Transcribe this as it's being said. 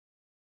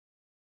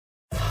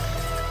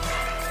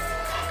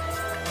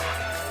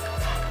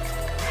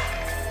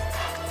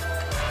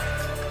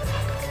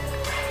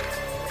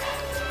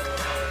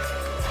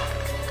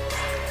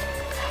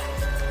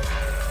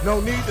No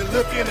need to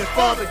look any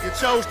further, you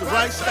chose the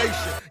right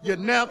station. You're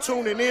now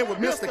tuning in with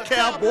Mr.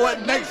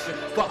 Cowboy Nation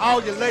for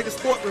all your latest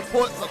sport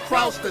reports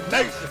across the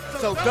nation.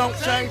 So don't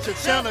change your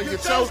channel, you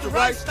chose the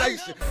right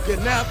station. You're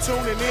now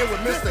tuning in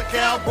with Mr.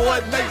 Cowboy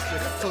Nation.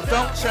 So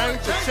don't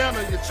change your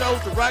channel, you chose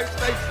the right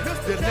station.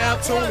 You're now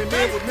tuning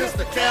in with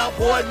Mr.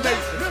 Cowboy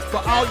Nation for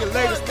all your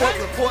latest sport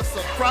reports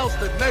across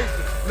the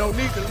nation. No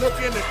need to look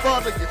any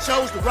further, you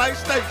chose the right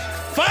station.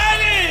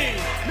 Fighting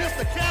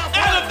Mr. Cowboy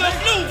out of the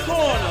blue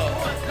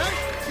corner,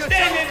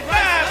 standing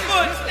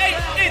 5'8"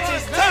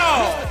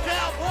 tall,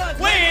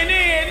 weighing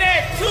in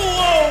at 204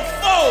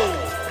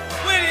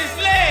 with his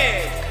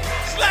legs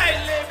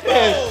slightly bowed.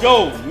 Let's go,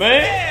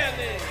 man.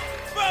 Hailing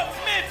from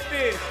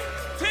Memphis,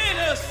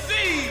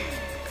 Tennessee,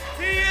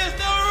 he is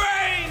the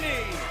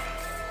reigning,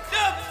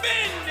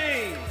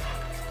 defending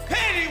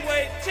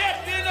heavyweight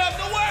champion of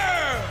the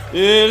world.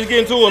 Yeah, let's get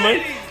into it, man.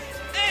 Ladies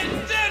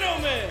and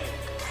gentlemen,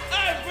 I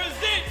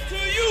present to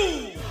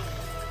you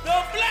the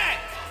Black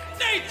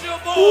Nature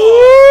Boy.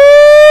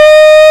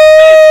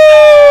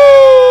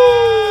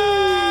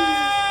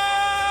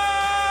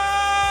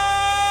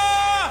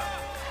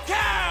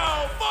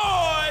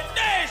 Cowboy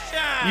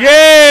Nation.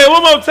 Yeah,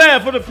 one more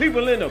time for the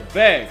people in the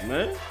back,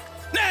 man.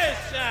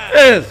 Nation.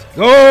 Let's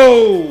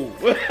go.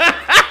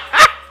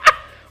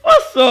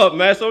 What's up,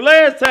 man? So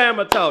last time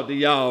I talked to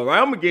y'all, right?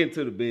 I'm going to get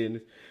into the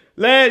business.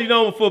 You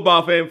know, I'm a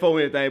football fan before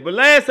anything, but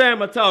last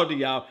time I talked to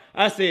y'all,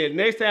 I said,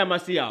 next time I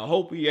see y'all, I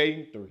hope we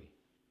 8-3.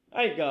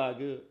 Ain't God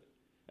good?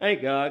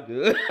 Ain't God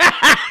good?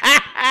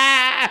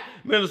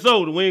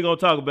 Minnesota, we ain't going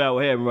to talk about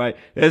what happened, right?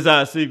 That's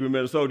our secret,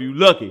 Minnesota. You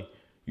lucky.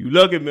 You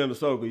lucky,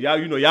 Minnesota, because y'all,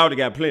 you know, y'all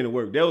got plenty of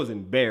work. That was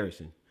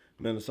embarrassing,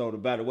 Minnesota,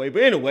 by the way.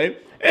 But anyway.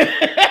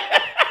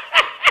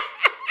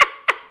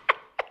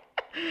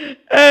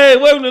 Hey,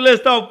 welcome to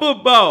Let's Talk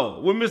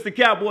Football with Mr.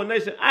 Cowboy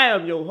Nation. I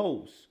am your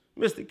host,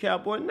 Mr.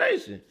 Cowboy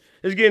Nation.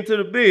 Let's get into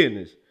the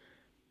business.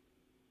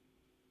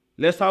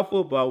 Let's Talk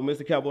Football with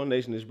Mr. Cowboy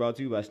Nation is brought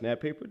to you by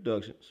Snap Pay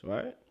Productions,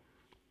 right?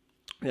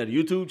 We got a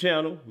YouTube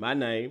channel, my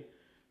name,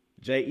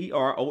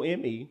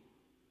 JEROME,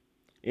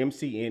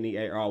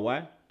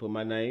 MCNEARY. Put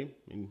my name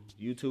in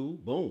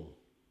YouTube, boom.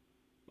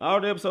 All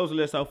the episodes of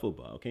Let's Talk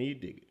Football. Can you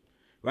dig it?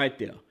 Right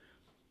there.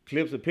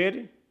 Clips of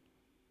Petty,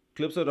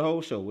 clips of the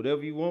whole show.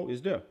 Whatever you want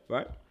is there,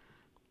 right?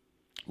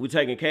 We're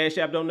taking Cash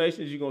App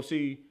donations. You're going to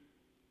see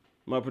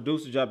my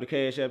producer drop the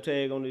Cash App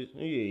tag on this.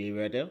 Yeah,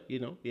 right there. You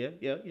know, yeah,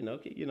 you know.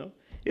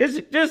 It's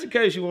just in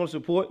case you want to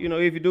support. You know,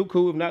 if you do,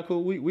 cool. If not,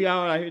 cool. We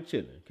all out here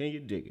chilling. Can you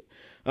dig it?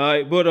 All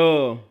right, but,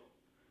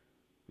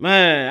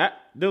 man,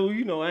 dude,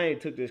 you know, I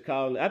ain't took this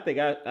call. I think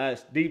I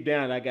deep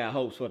down, I got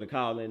hopes for the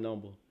call-in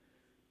number.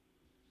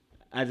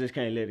 I just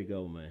can't let it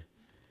go, man.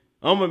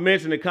 I'm going to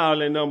mention the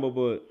call-in number,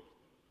 but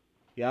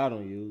y'all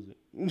don't use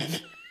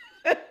it.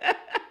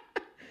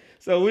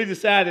 So we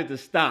decided to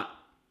stop.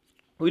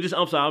 I'm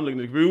sorry, I'm looking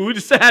at the computer. We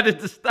decided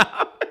to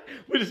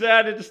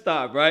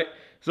stop. Right?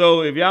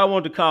 So if y'all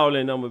want the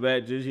call-in number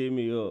back, just hit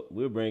me up.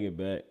 We'll bring it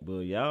back.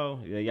 But y'all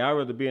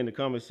rather be in the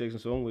comment section,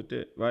 so I'm with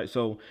that, right?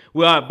 So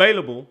we are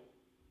available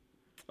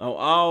on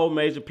all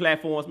major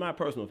platforms. My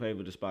personal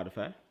favorite is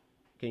Spotify.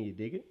 Can you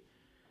dig it?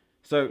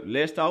 Search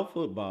Let's Talk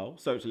Football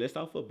for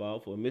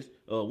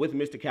with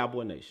Mr.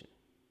 Cowboy Nation.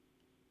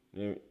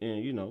 And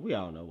you know, we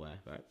all know why,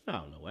 right? I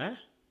don't know why.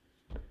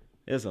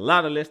 There's a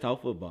lot of Let's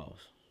Talk Footballs.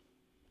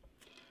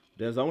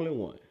 There's only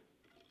one.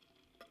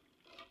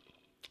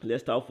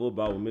 Let's Talk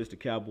Football with Mr.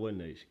 Cowboy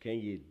Nation. Can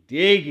you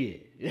dig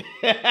it?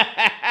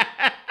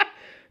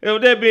 And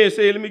with that being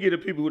said, let me get the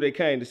people who they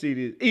came to see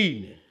this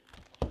evening.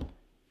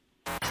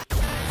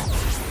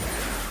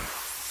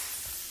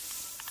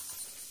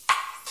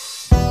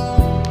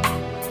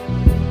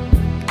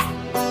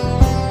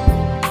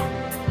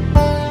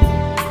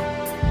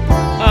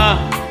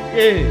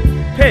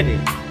 Yeah, Petty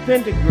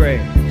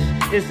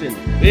Pentagrass is in the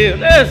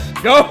building. Let's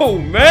go,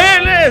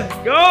 man. Let's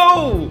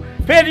go.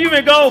 Petty, you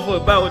been gone for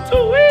about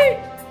 2 weeks.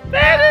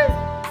 Petty,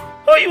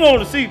 who you want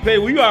to see, Petty?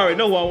 Well, you already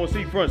know who I want to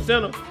see front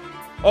center.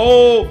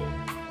 H.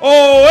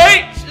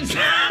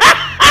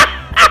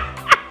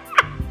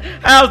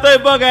 Ohio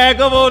State Buckeye,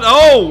 come on.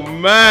 Oh,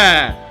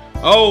 my,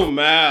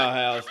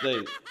 Ohio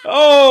State.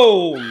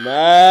 Oh,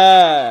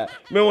 my.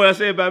 Remember what I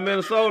said about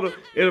Minnesota?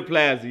 It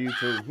applies to you,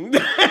 too.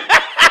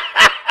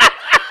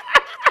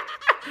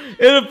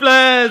 It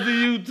applies to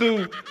you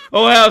too,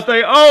 Ohio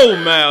State. Oh,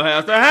 my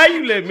Ohio State. How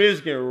you let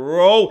Michigan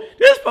roll?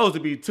 This supposed to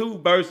be 2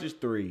 versus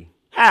 3.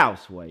 How,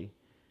 Sway?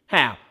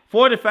 How?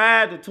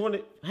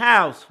 45-20.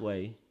 How,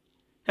 Sway?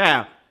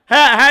 How?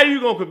 How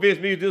you going to convince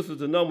me this was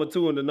the number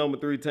 2 and the number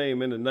 3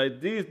 team in the night?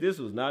 This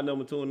was not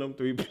number 2 and number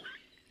 3.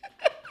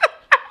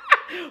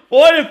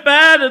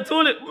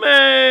 45-20.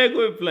 Man,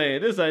 quit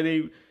playing. This ain't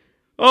even.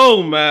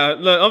 Oh,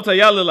 man. Look, I'm telling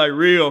y'all look like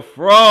real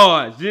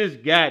frauds.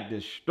 Just got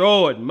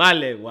destroyed. My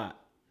leg wide.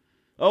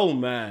 Oh,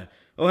 man.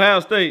 Ohio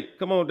State,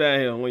 come on down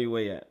here on your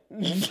way out.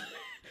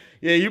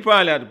 Yeah, you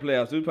probably out the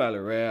playoffs. You probably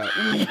rap.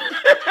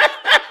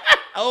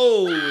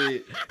 Oh,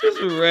 it's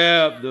a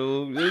rap,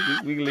 dude.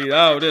 We can leave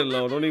all that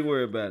alone. Don't even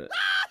worry about it.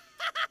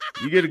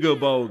 You get a good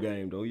bowl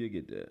game, though. You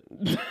get that.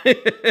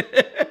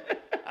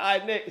 All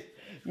right,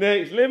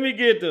 next. Let me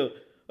get the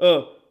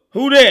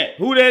who that?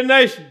 Who that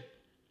nation?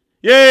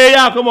 Yeah,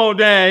 y'all come on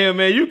down here,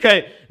 man. You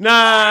can't.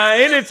 Nah,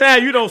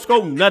 anytime you don't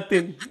score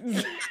nothing.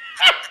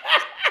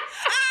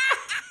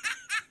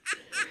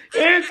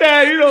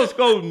 Anytime you don't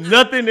score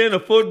nothing in a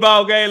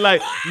football game,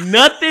 like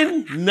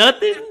nothing,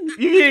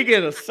 you can't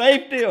get a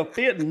safety or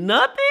fit,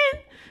 nothing.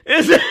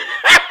 It's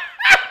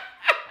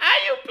how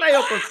you play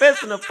a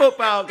professional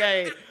football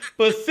game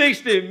for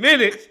 60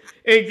 minutes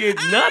and get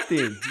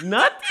nothing?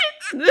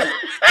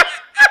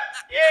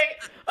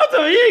 I'm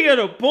telling you, you ain't get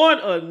a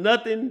point or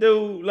nothing,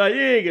 dude. Like,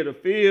 you ain't get a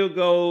field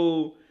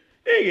goal.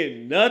 You ain't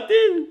get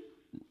nothing.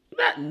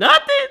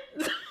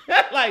 Nothing.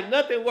 Like,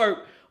 nothing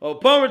worked. Or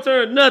punt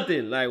return,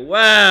 nothing. Like,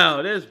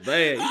 wow, that's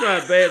bad. You know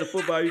how bad the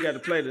football you got to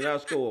play to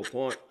not score a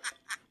point.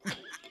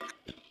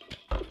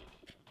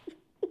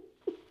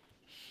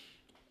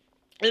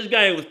 This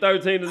game was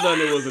 13-0.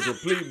 It was a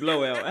complete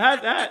blowout.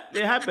 How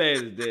bad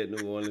is that,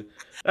 New Orleans?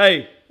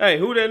 Hey,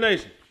 who that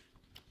nation?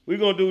 We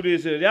gonna do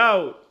this here.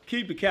 Y'all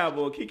keep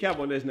Cowboy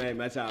this name.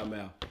 That's our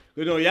mouth.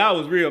 You know, y'all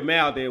was real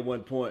mouth at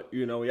one point.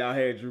 You know, y'all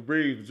had Drew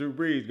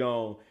Brees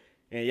gone,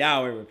 and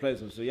y'all ain't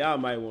replaced him. So y'all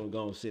might want to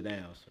go and sit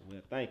down. So,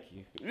 well, thank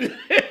you.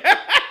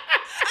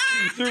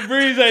 Drew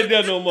Brees ain't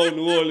done no more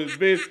New Orleans,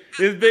 bitch.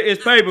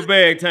 It's paper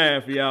bag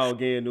time for y'all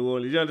again, New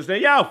Orleans. You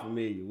understand? Y'all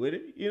familiar with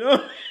it, you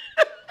know?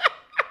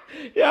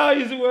 Y'all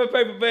used to wear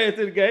paper bags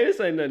to the game. This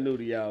ain't nothing new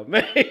to y'all,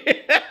 man.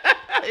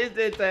 It's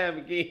that time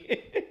again.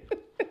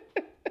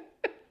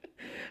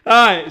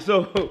 All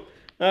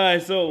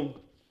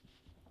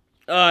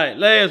right,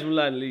 last but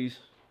not least,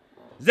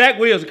 Zach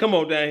Wilson, come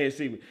on down here and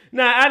see me.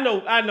 Now,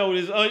 I know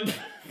this.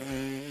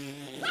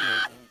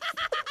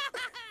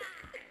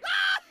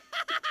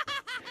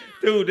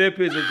 Dude, that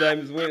picture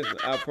James Winston,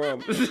 I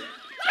promise.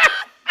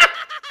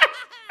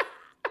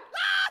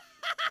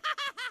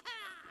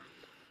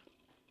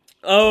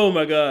 Oh,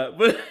 my God.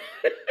 But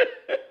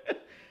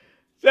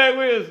Zach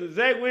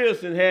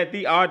Wilson had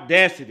the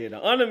audacity,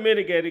 the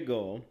unmitigated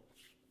goal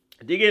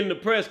to get in the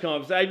press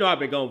conference. I know I've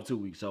been gone for 2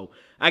 weeks, so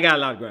I got a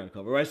lot of ground to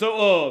cover, right?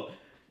 So,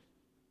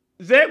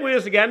 Zach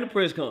Wilson got in the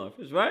press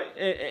conference, right?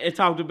 And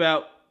talked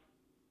about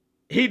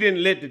he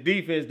didn't let the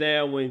defense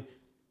down when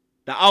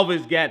the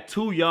offense got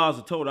 2 yards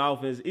of total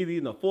offense, either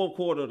in the fourth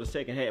quarter or the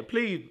second half.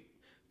 Please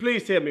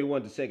tell me it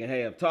wasn't the second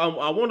half. I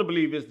want to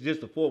believe it's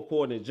just the fourth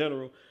quarter in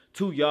general.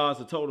 2 yards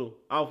of total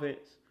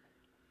offense.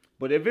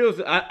 But if it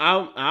was,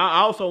 I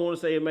also want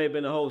to say it may have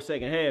been the whole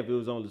second half. It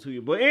was only 2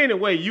 years. But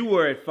anyway, you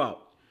were at fault.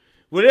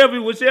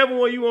 Whichever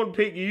one you want to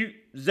pick,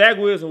 Zach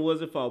Wilson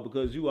was at fault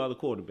because you are the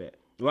quarterback,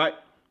 right?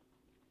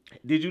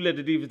 Did you let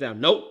the defense down?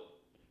 Nope.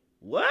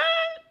 What?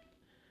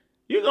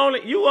 You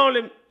only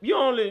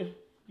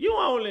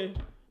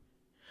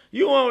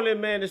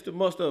managed to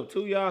muster up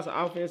 2 yards of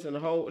offense in the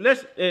whole.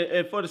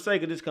 And for the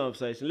sake of this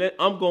conversation,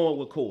 I'm going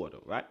with quarter,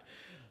 right?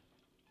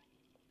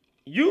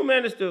 You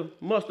managed to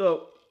muster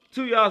up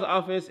 2 yards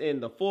of offense in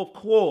the fourth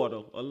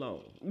quarter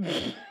alone.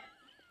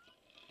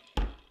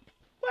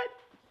 What?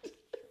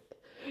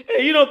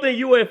 Hey, you don't think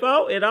you were at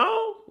fault at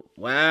all?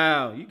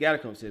 Wow, you gotta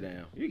come sit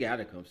down.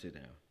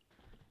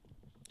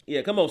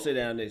 Yeah, come on, sit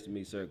down next to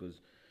me, sir, because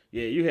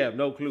yeah, you have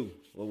no clue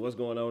of what's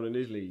going on in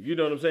this league. You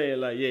know what I'm saying?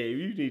 Like, yeah,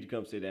 you need to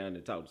come sit down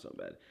and talk to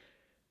somebody.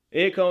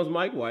 Here comes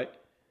Mike White.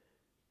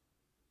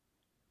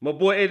 My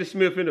boy Eddie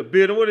Smith in the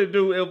building. What it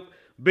do if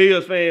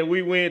Bills fan,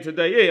 we win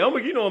today? Yeah, I'm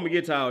gonna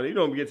get tired. I'm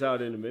gonna get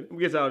tired in a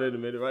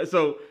minute. Right?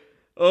 So,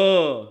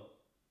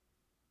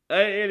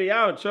 hey Eddie,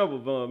 y'all in trouble.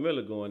 Von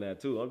Miller going out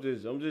too. I'm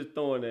just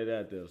throwing that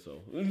out there.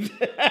 So,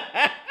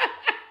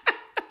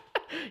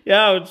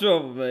 y'all in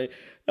trouble, man.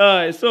 All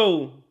right,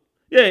 so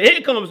yeah, here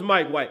comes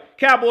Mike White.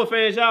 Cowboy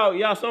fans,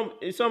 y'all, some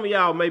of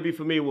y'all may be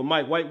familiar with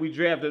Mike White. We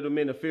drafted him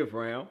in the 5th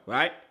round,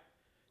 right?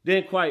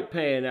 Didn't quite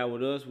pan out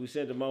with us. We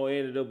sent him on,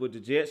 ended up with the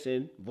Jets,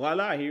 and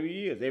voila, here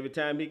he is. Every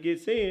time he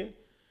gets in,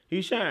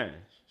 he shines.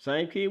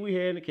 Same kid we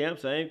had in the camp.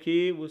 Same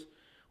kid who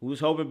was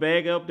hoping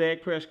bag up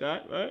Dak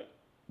Prescott, right?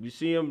 You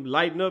see him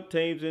lighting up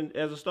teams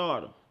as a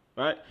starter,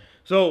 right?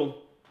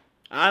 So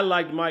I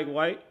liked Mike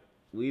White.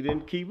 We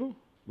didn't keep him,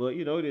 but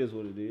you know it is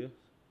what it is.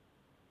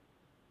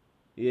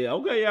 Yeah,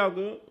 okay, y'all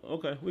good.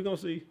 Okay, we're gonna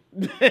see.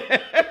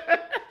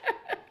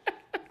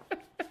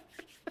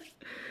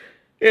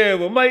 Yeah,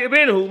 but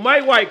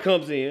Mike White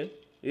comes in.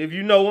 If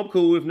you know him,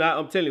 cool. If not,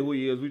 I'm telling you who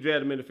he is. We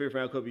drafted him in the 5th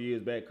round a couple of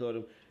years back, cut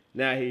him.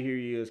 Now here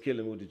he is,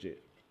 killing with the Jets.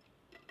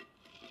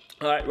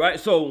 All right.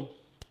 So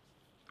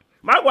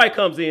Mike White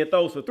comes in,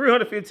 throws for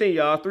 315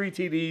 yards, 3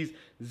 TDs,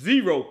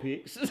 0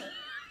 picks.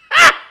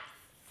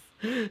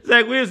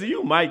 Zach Wilson,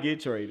 you might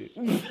get traded.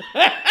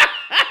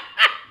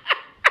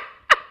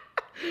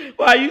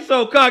 Why you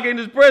so cocky in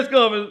this press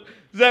conference,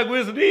 Zach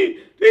Wilson?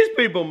 These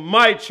people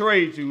might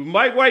trade you.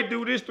 Mike White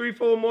do this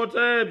 3-4 more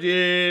times.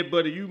 Yeah,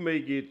 buddy, you may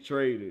get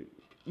traded.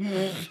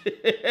 You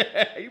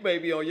may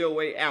be on your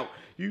way out.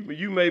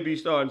 You may be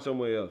starting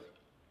somewhere else.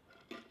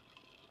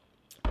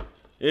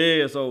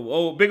 Yeah,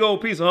 so big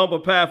old piece of humble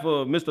pie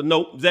for Mr.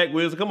 Nope, Zach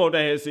Wilson. Come on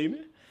down here and see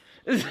me.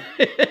 I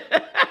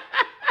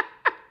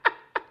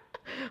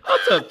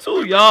took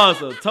 2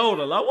 yards of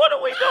total. Like, what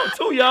are we doing?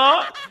 2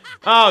 yards?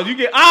 Oh,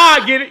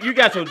 I get it. You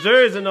got your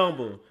jersey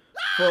number.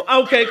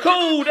 Okay,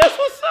 cool. That's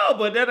what's up.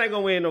 But that ain't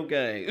gonna win no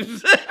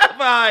games. All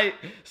right.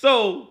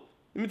 So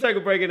let me take a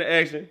break into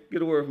action.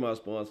 Get a word from my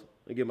sponsor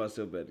and get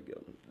myself back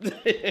together.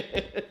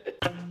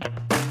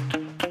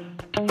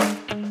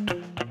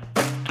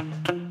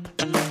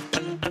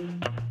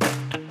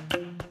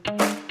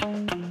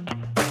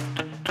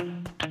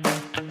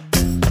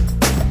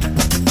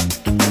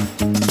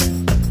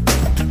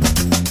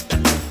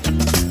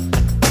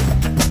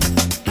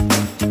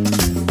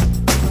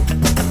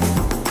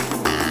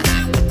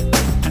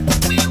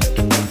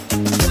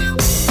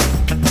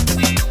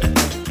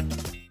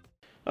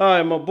 All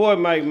right, my boy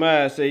Mike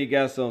Myers said he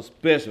got something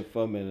special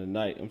for me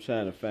tonight. I'm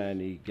trying to find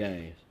these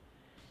games.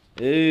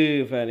 All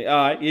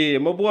right, yeah,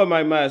 my boy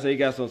Mike Myers said he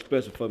got something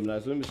special for me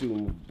tonight. So let me see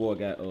what my boy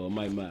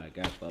Mike Myers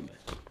got for me.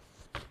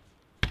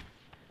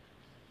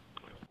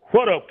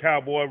 What up,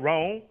 Cowboy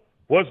Ron?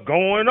 What's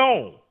going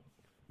on?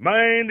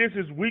 Man, this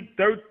is week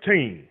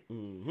 13.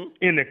 Mm-hmm.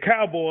 And the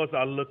Cowboys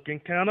are looking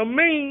kind of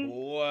mean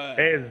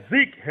as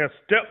Zeke has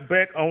stepped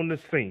back on the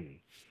scene.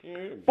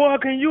 Boy,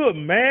 can you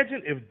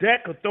imagine if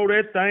Dak could throw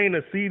that thing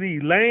to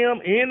CeeDee Lamb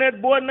and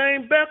that boy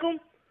named Beckham?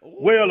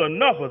 Well,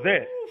 enough of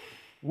that.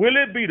 Will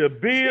it be the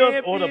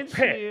Bills or the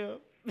Pats?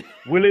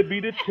 Will it be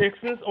the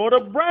Texans or the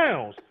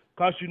Browns?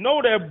 Because you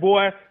know that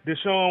boy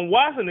Deshaun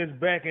Watson is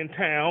back in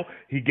town.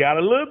 He got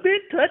a little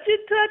bit touchy,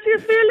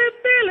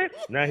 feel it.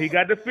 Now he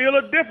got to feel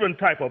a different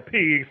type of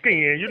pig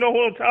skin. You know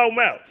what I'm talking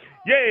about?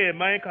 Yeah,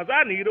 man, because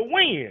I need a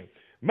win.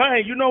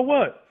 Man, you know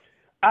what?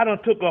 I done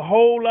took a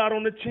whole lot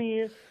on the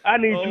chin. I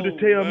need you to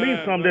tell me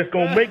something that's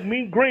going to make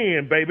me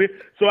grin, baby,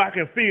 so I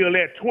can feel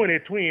that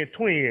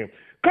 20-twin.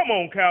 Come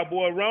on,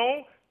 Cowboy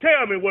Ron.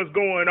 Tell me what's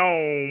going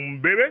on,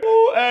 baby.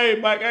 Ooh, hey,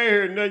 Mike, I ain't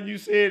heard nothing you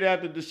said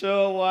after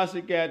Deshaun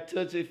Watson got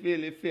touchy,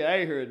 feel. I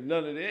ain't heard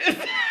none of this.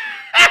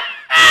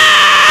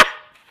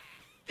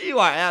 You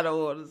are out of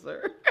order,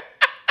 sir.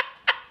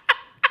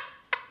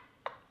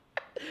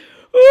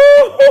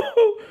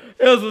 Ooh,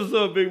 that's what's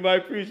up, Big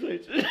Mike.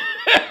 Appreciate you.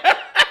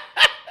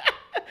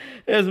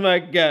 That's my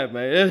guy,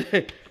 man.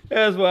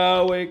 That's why I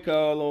always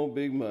call on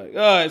Big Mike.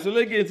 All right, so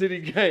let's get into the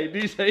game.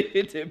 DJ,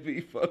 hit that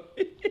beat for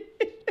me.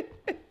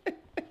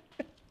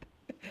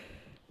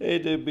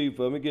 Hit that beat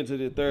for me. Get into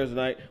this Thursday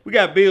night. We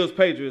got Bills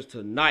Patriots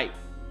tonight.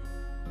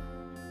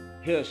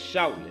 Here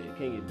shortly.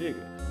 Can you dig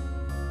it?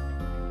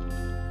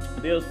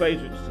 Bills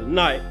Patriots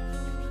tonight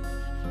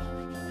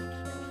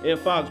in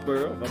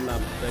Foxborough, if I'm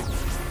not mistaken.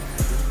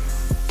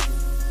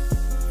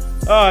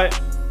 All right.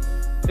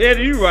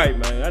 Eddie, you right,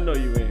 man. I know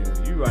you in here.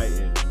 You right,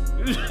 Eddie.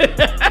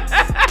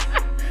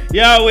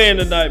 Y'all win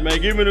tonight, man.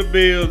 Give me the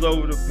Bills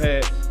over the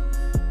Pats.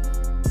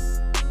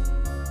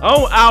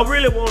 I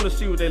really want to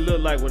see what they look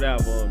like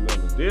without Von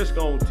Miller. This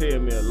going to tell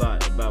me a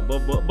lot about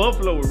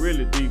Buffalo was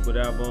really deep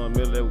without Von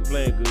Miller. They were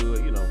playing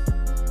good, you know.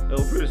 They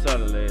were pretty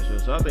solid last year.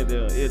 So I think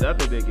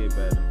they get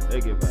better. They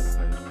get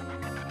better.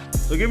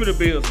 So give me the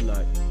Bills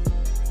tonight.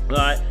 All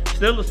right.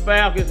 Steelers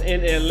Falcons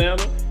in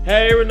Atlanta.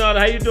 Hey, Renata,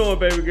 how you doing,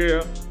 baby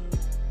girl?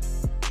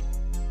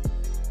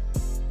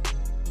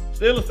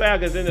 Steelers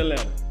Falcons in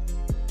Atlanta.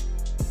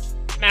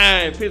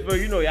 Nah, Pittsburgh,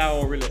 you know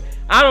y'all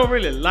I don't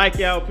really like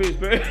y'all,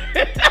 Pittsburgh.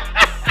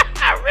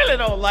 I really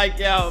don't like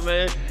y'all,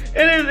 man.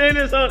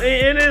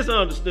 It is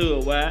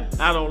understood why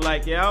I don't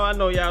like y'all. I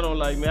know y'all don't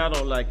like me. I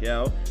don't like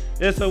y'all.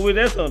 And so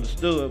that's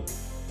understood.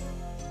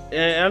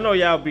 And I know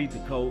y'all beat the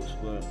Colts,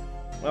 but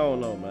I don't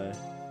know, man.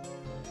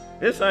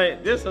 This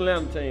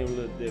Atlanta team a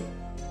little different.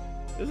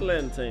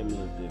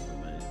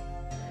 Man.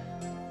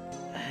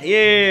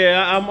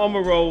 Yeah, I'm going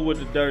to roll with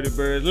the Dirty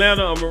Birds.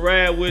 Atlanta, I'm going to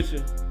ride with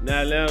you.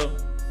 Now, Atlanta,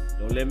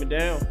 don't let me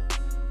down.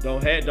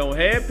 Don't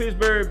have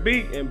Pittsburgh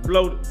beat and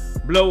blow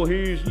a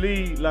huge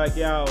lead like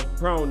y'all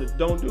prone to.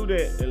 Don't do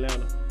that,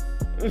 Atlanta.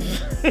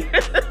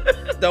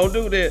 Don't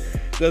do that,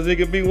 because it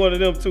could be one of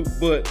them too.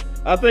 But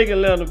I think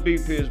Atlanta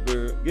beat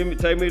Pittsburgh. Let me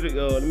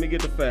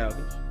get the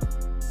Falcons.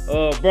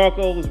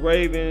 Broncos,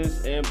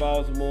 Ravens, and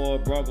Baltimore.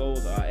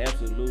 Broncos are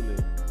absolute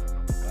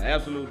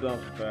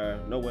dumpster fire.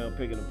 No way I'm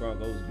picking the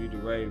Broncos to beat the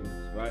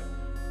Ravens, right?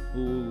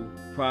 Who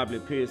probably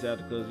pissed out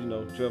because, you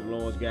know, Trevor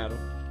Lawrence got them,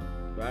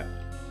 right?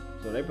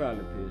 So they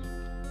probably pissed.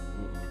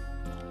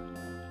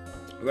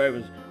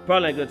 Ravens,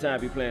 probably ain't a good time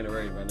to be playing the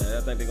Ravens right now.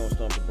 I think they're going to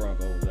stomp the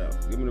Broncos out.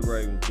 Give me the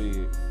Ravens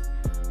big.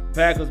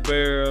 Packers,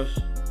 Bears.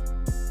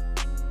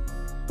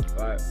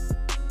 All right.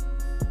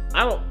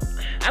 I don't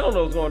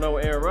know what's going on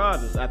with Aaron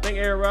Rodgers. I think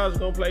Aaron Rodgers is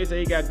going to play. He said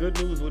he got good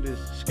news with his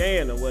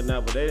scan or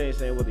whatnot, but they ain't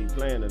saying whether he's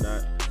playing or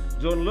not.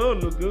 Jordan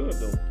Love look good,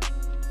 though.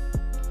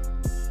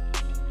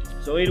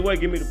 So anyway,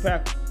 give me the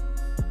Packers.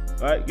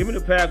 All right, give me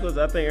the Packers.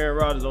 I think Aaron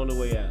Rodgers on the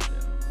way out there.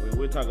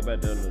 We'll talk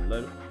about that a little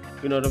later.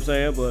 You know what I'm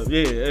saying? But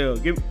yeah,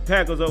 give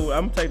Packers over.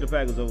 I'm gonna take the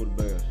Packers over the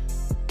Bears.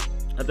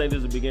 I think this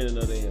is the beginning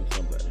of the end for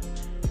somebody.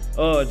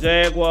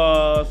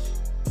 Jaguars,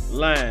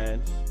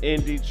 Lions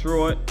in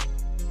Detroit.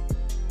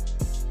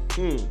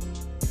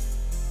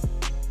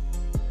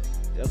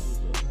 That's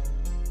what's up.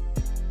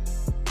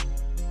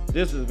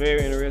 This is a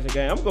very interesting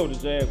game. I'm going to go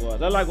with the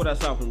Jaguars. I like what I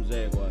saw from the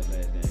Jaguars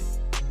last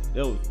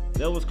game.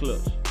 That was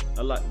clutch.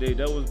 I like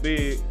that was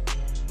big.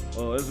 It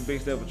was a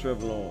big step for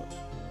Trevor Lawrence,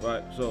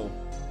 right? So,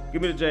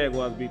 give me the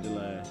Jaguars beat the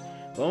Lions.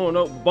 But I don't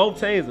know. Both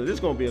teams, this is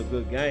going to be a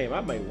good game.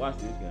 I may watch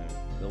this game.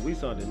 We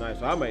Sunday night,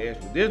 so I may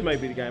actually. This may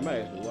be the game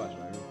I actually watch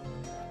right here.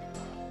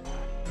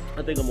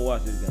 I think I'm gonna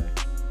watch this game.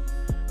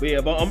 But yeah,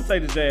 I'm gonna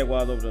take the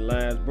Jaguars over the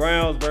Lions.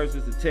 Browns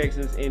versus the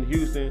Texans in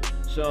Houston.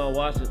 Sean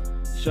Washington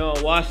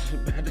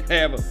about to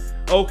have a.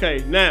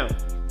 Okay, now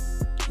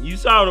you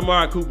saw what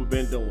Amari Cooper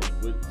been doing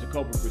with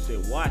Jacoby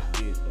Brissett. Watch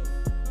this though.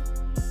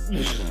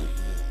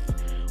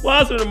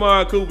 Watch what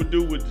Amari Cooper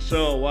do with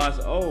Deshaun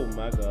Watson. Oh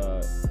my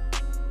God.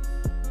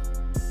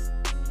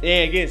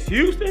 And against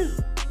Houston,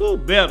 who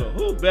better?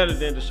 Who better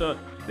than Deshaun?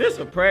 This is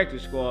a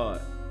practice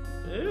squad.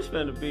 It's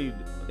finna be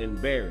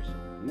embarrassing.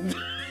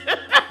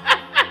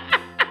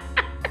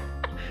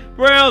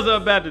 Browns are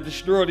about to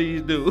destroy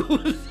these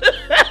dudes.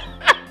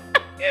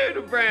 Give me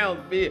the Browns,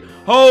 big.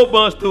 Whole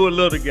bunch to a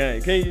little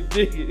game. Can you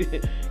dig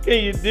it?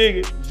 Can you dig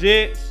it?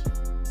 Jets,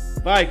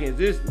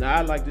 Vikings.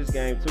 I like this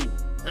game too.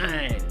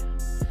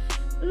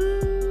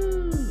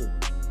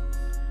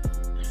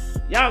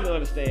 Y'all can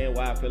understand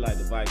why I feel like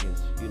the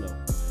Vikings,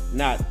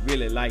 not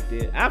really like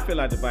that. I feel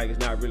like the Vikings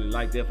not really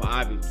like that for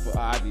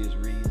obvious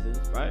reasons,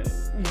 right?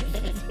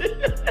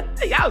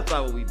 Y'all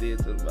saw what we did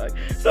to the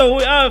Vikings. So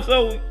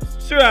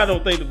sure I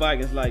don't think the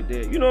Vikings like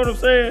that. You know what I'm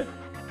saying?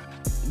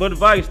 But the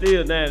Vikings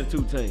still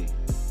 9-2 team.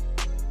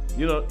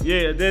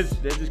 That's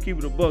just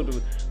keeping the buck.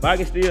 The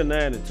Vikings still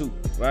 9-2,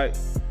 right?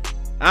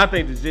 I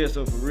think the Jets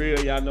are for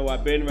real. Y'all know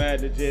I've been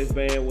riding the Jets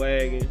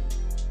bandwagon.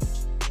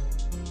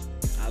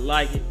 I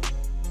like it,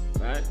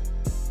 right?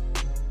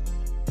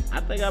 I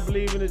think I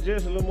believe in the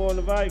Jets a little more than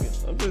the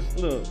Vikings. I'm just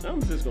gonna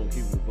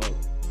keep it a buck.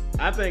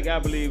 I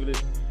believe in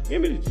it.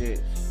 Give me the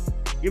Jets.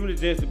 Give me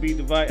the Jets to beat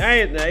the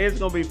Vikings. It's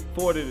gonna be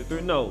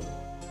 40-3. No,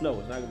 it's not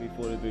gonna be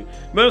 40-3.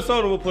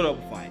 Minnesota will put up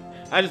a fight.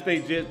 I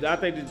think the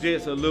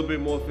Jets are a little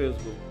bit more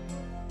physical.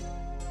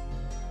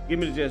 Give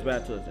me the Jets by a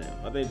touchdown.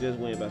 I think the Jets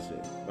win by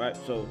 7. Right?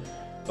 So,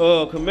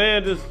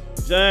 Commanders,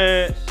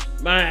 Giants,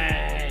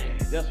 man,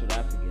 that's what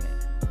I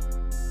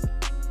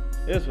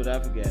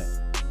forgot.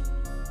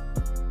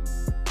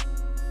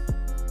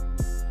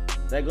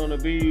 They're gonna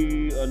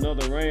be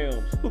another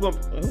Rams. Who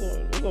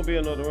gonna be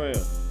another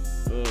Rams?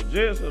 The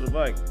Jets or the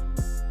Vikings?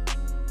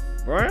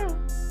 Brown?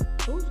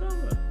 Who you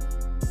talking about?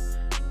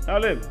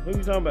 Who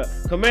you talking about?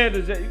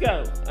 Commanders.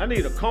 I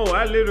need a coin.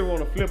 I literally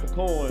want to flip a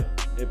coin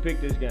and pick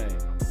this game.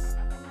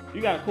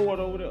 You got a cord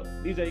over there.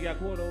 DJ, you got a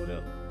cord over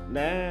there?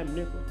 Nah,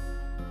 nickel.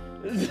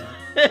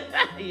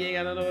 You ain't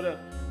got nothing over there.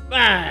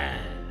 Man.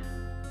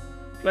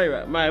 Play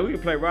right. Man, we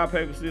can play rock,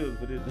 paper, scissors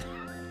for this.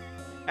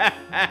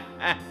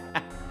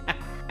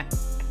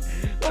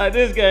 Like,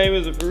 this game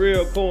is a for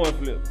real coin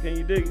flip. Can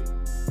you dig it?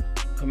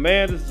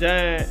 Commanders,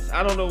 Giants.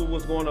 I don't know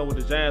what's going on with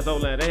the Giants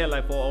O-line. They had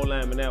like 4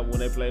 O-linemen out when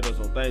they played us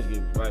on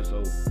Thanksgiving, right?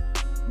 So,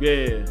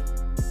 yeah.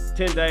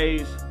 10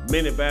 days,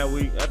 minute by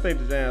week. I think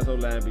the Giants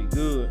O-line be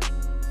good.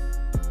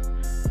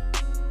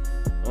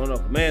 I don't know.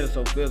 Commanders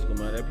so physical,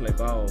 man. They play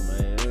ball,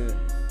 man. I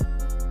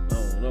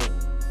don't know.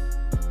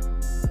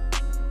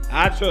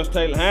 I trust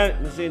Taylor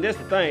Heinicke. See, that's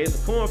the thing.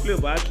 It's a coin flip,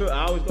 but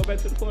I always go back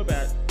to the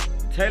quarterback.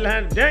 Taylor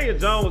Heinicke. Daniel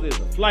Jones is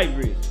a flight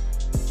risk.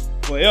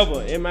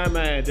 Forever in my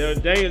mind,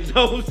 Daniel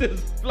Jones is a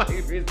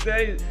flight risk.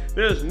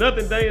 There's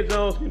nothing Daniel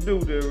Jones can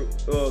do to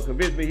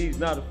convince me he's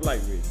not a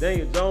flight risk.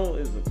 Daniel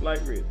Jones is a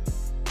flight risk.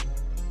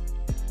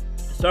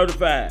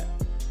 Certified.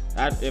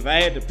 If I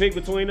had to pick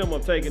between them,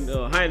 I'm taking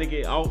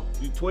Heinicke out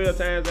 12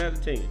 times out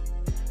of 10.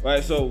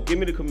 Right, so give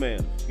me the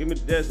Commanders.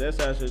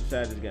 That's how I should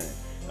decide this game.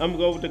 I'm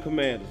gonna go with the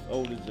Commanders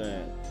over the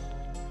Giants,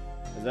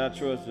 as I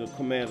trust the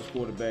Commanders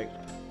quarterback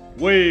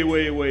way,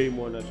 way, way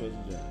more than I trust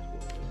the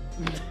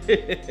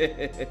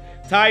Giants.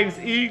 Titans,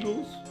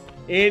 Eagles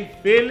in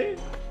Philly.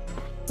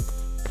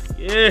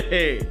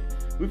 Yeah,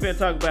 we finna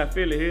talk about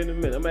Philly here in a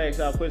minute. I'm gonna ask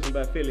y'all a question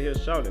about Philly here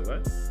shortly,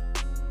 right?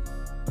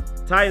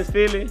 Titans,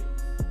 Philly.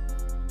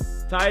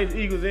 Titans,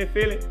 Eagles in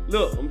Philly.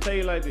 Look, I'm gonna tell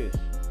you like this.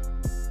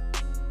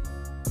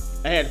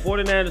 I had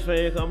 49ers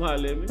fans come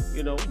holler at me.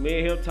 Me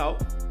and him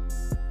talk.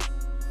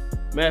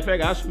 Matter of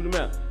fact, I'll shoot him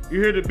out.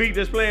 You hear the beat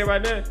that's playing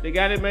right now? The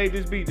guy that made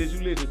this beat that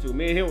you listen to,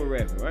 me and him were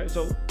rapping, right?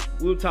 So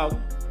we were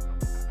talking.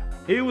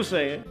 He was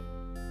saying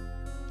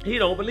he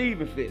don't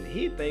believe in Philly.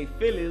 He think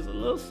Philly is a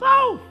little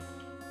soft.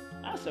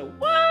 I said,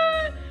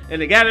 what?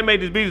 And the guy that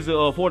made this beat is a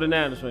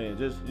 49ers fan.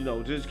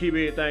 Just keep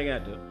everything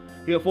out there.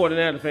 He a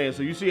 49ers fan,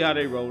 so you see how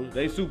they roll.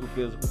 They super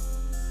physical.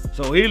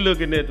 So he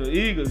looking at the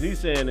Eagles. He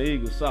saying the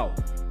Eagles soft.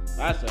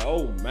 I said,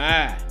 oh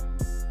my.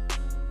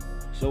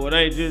 So it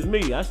ain't just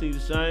me. I see the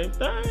same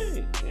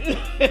thing.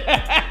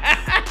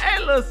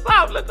 Look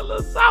a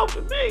little soft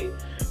to me.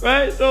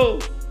 Right? So,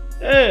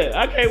 yeah,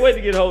 I can't wait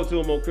to get hold to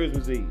him on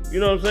Christmas Eve.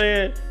 You know what I'm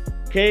saying?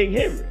 King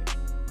Henry.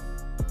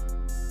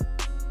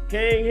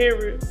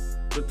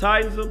 The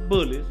Titans are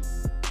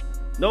bullies.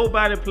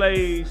 Nobody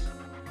plays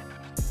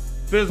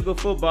physical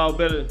football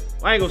better.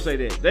 I ain't gonna say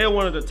that. They're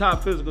one of the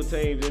top physical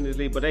teams in this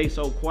league, but they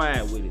so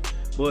quiet with it.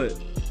 But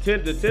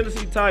the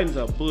Tennessee Titans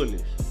are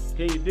bullies.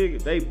 Can you dig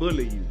it? They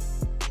bully you.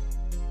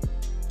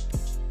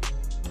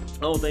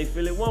 I don't think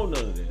Philly want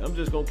none of that. I'm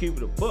just gonna keep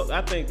it a buck.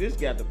 I think this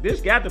got the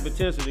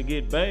potential to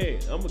get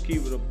bad. I'm gonna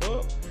keep it a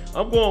buck.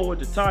 I'm going with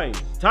the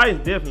Titans.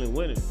 Titans definitely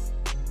winning.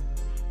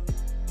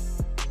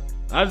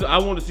 I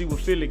want to see what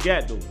Philly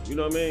got though. You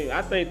know what I mean?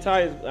 I think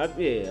Titans. I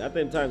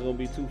think Titans gonna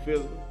be too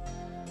physical.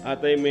 I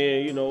think,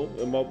 man, you know,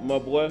 and my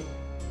boy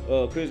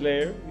Chris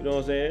Larry. You know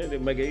what I'm saying? They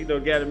make it. You know,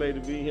 the guy that made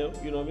it beat him.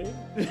 You know what I mean?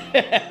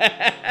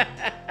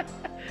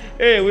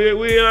 Hey,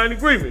 we are in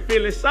agreement.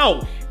 Philly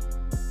soft.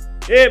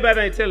 Everybody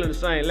ain't telling the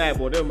same lie,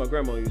 boy. That's what my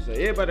grandma used to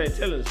say. Everybody ain't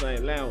telling the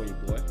same lie on you,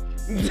 boy.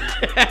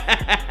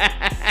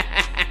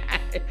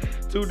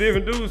 Two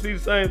different dudes see the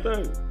same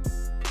thing.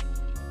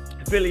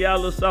 Philly, y'all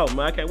look soft,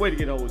 man. I can't wait to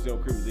get home with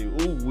on Christmas Eve.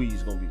 Ooh,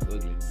 we's gonna be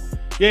ugly.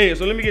 Yeah,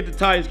 so let me get the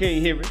Titans. Can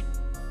you hear me?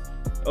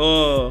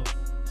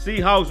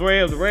 Seahawks,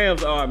 Rams. The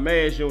Rams are a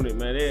mass unit,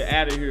 man. They're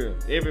out of here.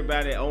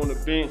 Everybody on the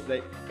bench.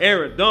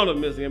 Aaron Donald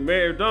missing.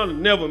 Aaron Donald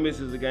never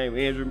misses a game.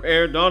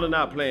 Aaron Donald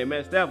not playing.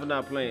 Matt Stafford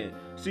not playing.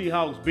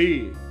 Seahawks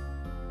big.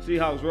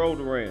 Seahawks roll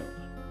the Rams.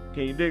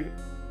 Can you dig it?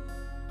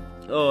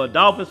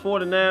 Dolphins,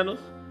 49ers.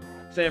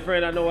 San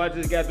Fran, I know I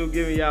just got through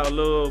giving y'all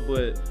love,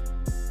 but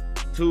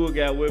Tua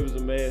got weapons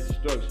of mass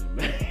destruction,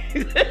 man.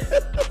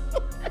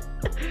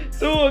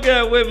 Tua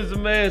got weapons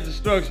of mass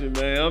destruction,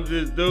 man. I'm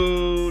just,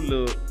 dude,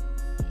 look.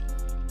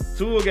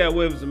 Tua got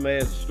weapons of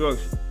mass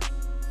destruction.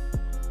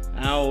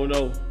 I don't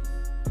know.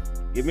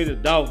 Give me the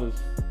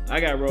Dolphins. I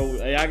gotta roll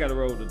with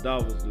the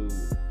Dolphins, dude.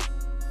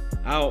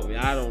 I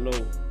don't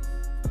know.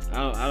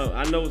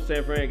 I know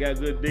San Fran got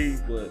good D,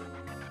 but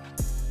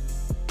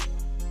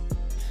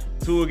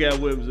Tua got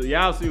weapons.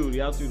 Y'all see what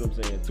I'm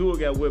saying. Tua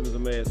got weapons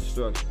of mass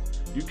destruction.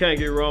 You can't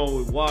get wrong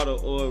with Waddle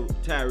or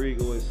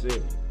Tyreek or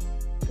himself.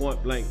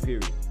 Point blank,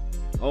 period.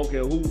 I don't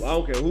care who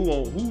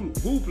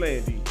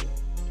playing defense.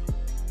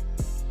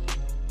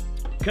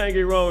 Can't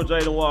get wrong with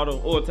Jalen Waddle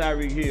or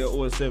Tyreek Hill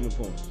or 7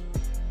 points.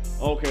 I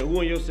don't care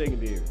who in your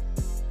secondary.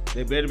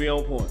 They better be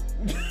on point.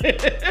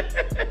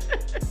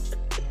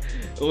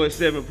 Or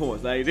 7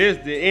 points. Like this,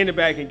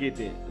 anybody can get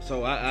that.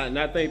 So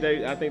I think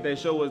they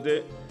show us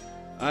that.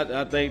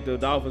 I think the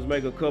Dolphins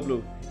make a couple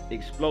of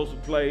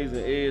explosive plays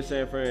and edge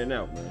San Fran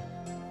out, man.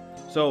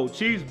 So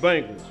Chiefs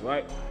Bengals,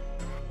 right?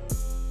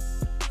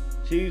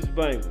 Chiefs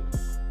Bengals.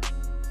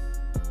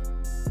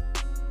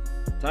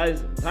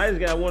 Titans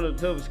got one of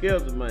the toughest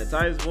schedules, man.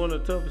 Titans one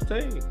of the toughest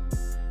teams.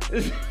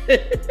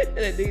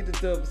 They need the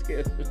toughest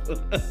schedule.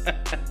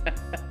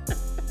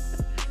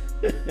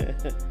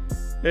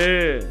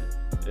 Yeah,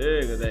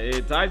 because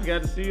Titans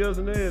got to see us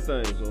and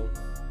everything, so.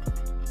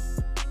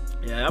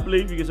 Yeah, I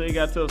believe you can say you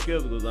got tough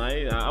schedule, because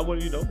I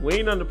want you know, we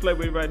ain't nothing to play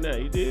with right now,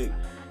 you dig?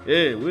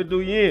 Yeah, we'll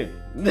do you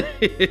in.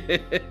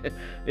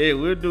 Yeah,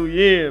 we'll do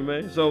you in,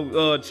 man.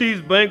 So,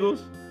 Chiefs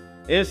Bengals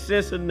in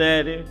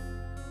Cincinnati.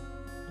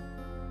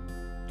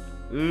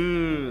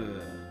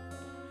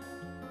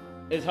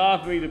 It's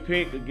hard for me to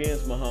pick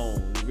against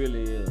Mahomes. It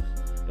really is.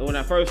 And when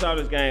I first saw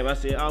this game, I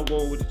said, I'm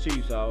going with the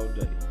Chiefs all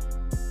day.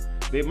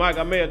 Big Mike,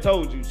 I may have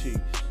told you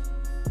Chiefs.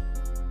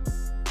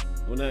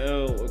 When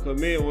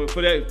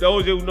for that,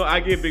 those who know, I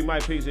give Big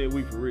Mike picks every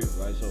week for real,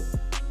 right? So,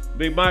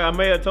 Big Mike, I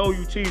may have told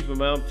you Chiefs, but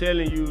man, I'm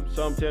telling you,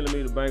 some telling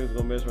me the Bengals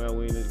gonna mess around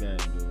winning this game,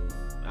 dude.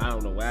 I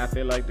don't know why I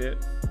feel like that.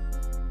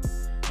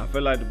 I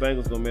feel like the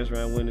Bengals gonna mess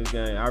around winning this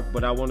game,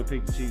 but I want to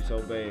pick the Chiefs so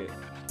bad.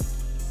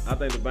 I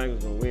think the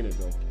Bengals gonna win it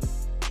though.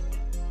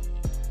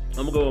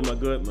 I'm gonna go with my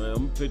gut, man.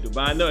 I'm gonna pick the.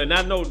 But I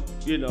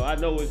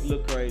know it's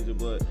look crazy,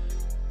 but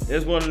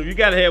it's one of them. You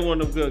gotta have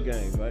one of them good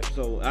games, right?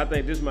 So I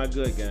think this is my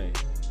good game.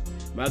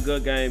 My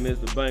good game is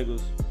the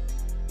Bengals,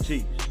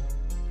 Chiefs.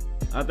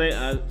 I think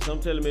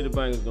some telling me the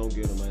Bengals gonna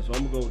get them, man. So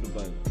I'm gonna go with the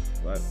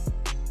Bengals, right?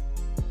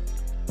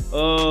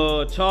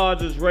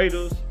 Chargers,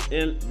 Raiders,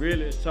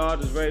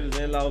 Chargers, Raiders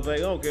in Las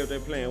Vegas. I don't care if they're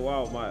playing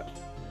Walmart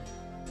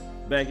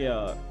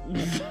backyard.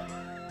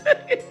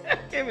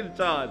 Give me the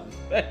Chargers.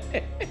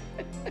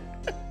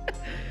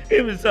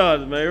 Give me the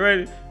Chargers,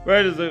 man.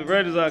 Raiders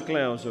are a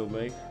clown show,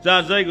 man.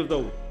 Josh Jacobs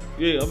though.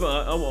 Yeah, I'm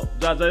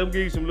gonna give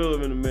you some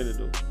love in a minute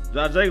though.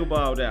 Josh Jacobs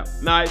balled out.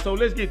 All right, so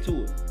let's get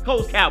to it.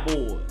 Coach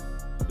Cowboys.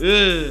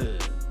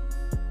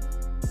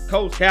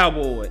 Coach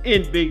Cowboy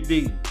in Big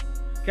D.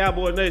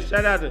 Cowboy Nation.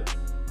 Shout out to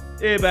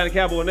everybody in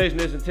Cowboy Nation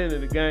that's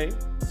attending the game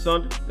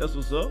Sunday. That's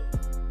what's up.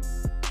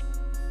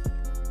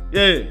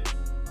 Yeah.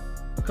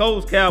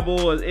 Coach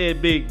Cowboys in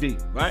Big D,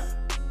 right?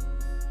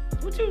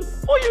 Who you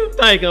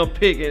think I'm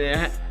picking?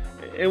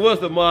 And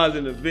what's the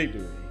margin of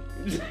victory?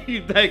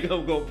 You think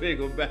I'm gonna pick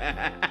them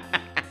back?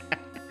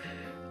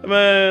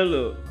 Man,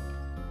 look.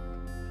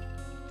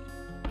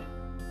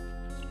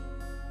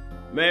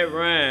 Matt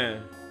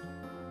Ryan.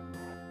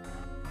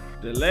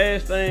 The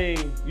last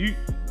thing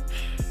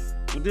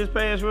with this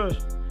pass rush.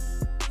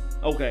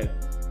 Okay.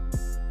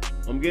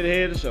 I'm getting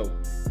ahead of the show.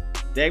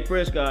 Dak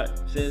Prescott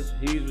says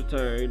he's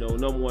returned,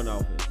 number one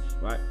offense,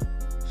 right?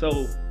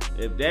 So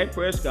if Dak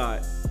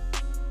Prescott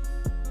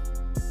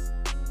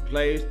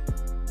plays,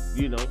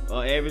 an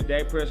average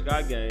Dak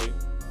Prescott game,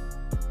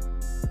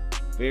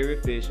 very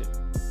efficient,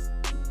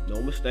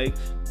 no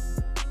mistakes.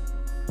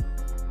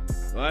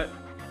 Right?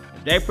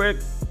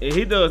 If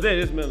he does that,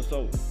 it's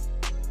Minnesota.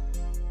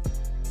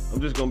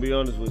 I'm just gonna be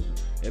honest with you.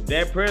 If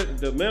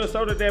the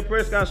Minnesota Dak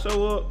Prescott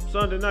show up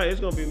Sunday night, it's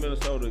gonna be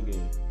Minnesota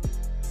again.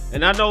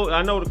 And I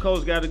know the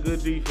Colts got a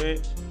good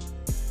defense,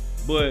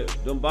 but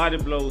them body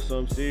blows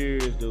something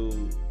serious,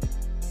 dude.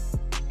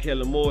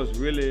 Kellen Moore's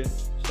really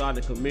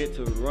starting to commit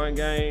to the run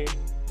game,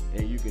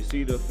 and you can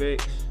see the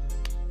effects.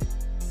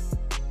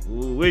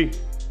 Ooh-wee.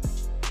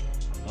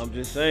 I'm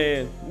just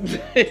saying.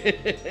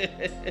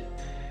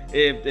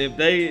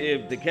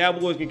 If the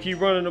Cowboys can keep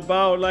running the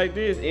ball like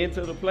this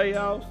into the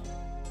playoffs,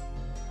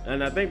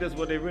 and I think that's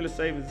what they really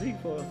saving Zeke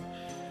for.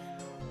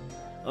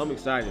 I'm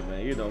excited,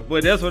 man. You know,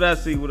 but that's what I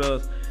see with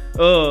us.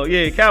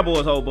 Yeah,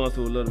 Cowboys hold on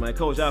to a little, man.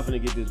 Coach, y'all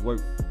finna get this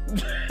work.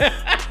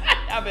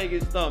 I may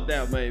get stomped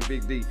out, man.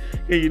 Big D.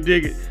 Can you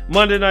dig it?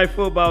 Monday Night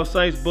Football,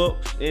 Saints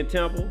Bucks in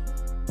Temple.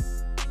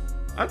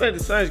 I think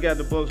the Saints got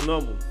the Bucks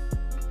number.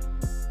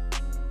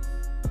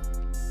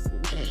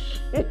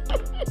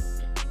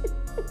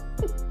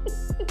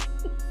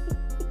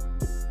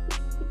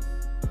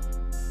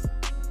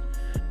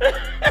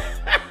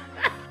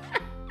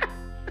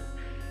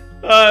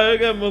 I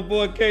got my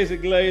boy Casey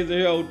Glazer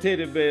here on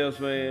Teddy Bears,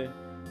 man.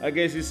 I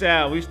guess he's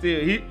sound.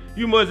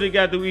 You must have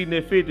got to eating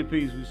that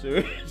 50-piece we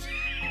served.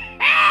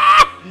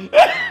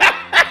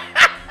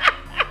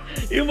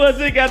 You must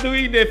have got to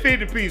eating that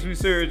 50-piece we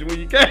served when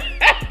you came.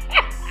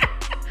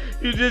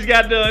 You just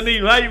got done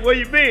eating. Where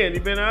you been?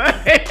 You been all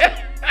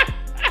right?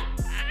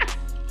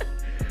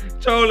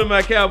 Trolling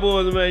my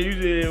Cowboys, man.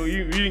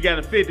 You got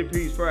a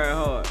 50-piece fried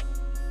hard.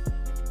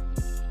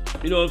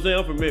 You know what I'm saying?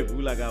 I'm from Memphis.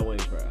 We like our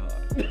wings fried hard.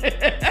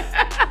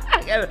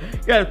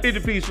 got a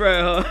 50-piece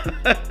fried hard.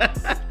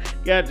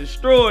 Got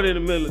destroyed in the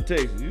middle of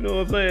Texas. You know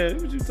what I'm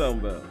saying? What you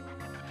talking about?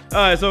 All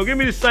right, so give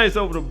me the Saints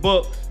over the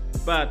Bucks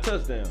by a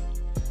touchdown.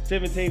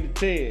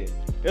 17-10.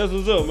 That's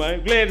what's up,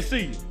 man. Glad to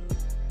see you.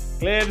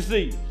 Glad to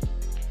see you.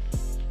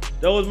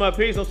 That was my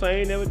piece. I'm saying I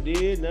ain't never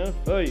did nothing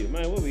for you.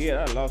 Man, what we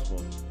at? I lost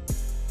one.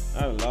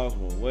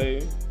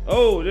 Wait.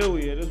 Oh, there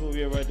we are. That's what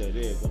we at right there.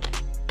 There you go.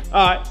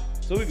 All right,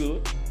 so we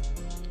good.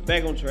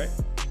 Back on track.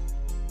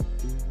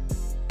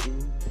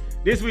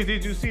 This week,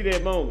 did you see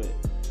that moment?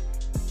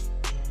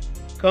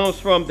 Comes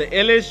from the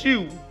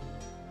LSU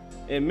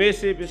and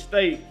Mississippi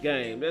State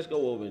game. Let's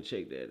go over and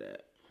check that out.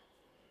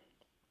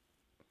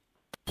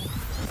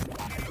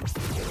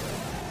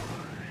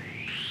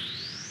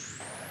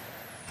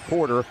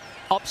 Quarter,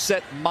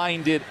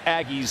 upset-minded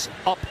Aggies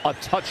up a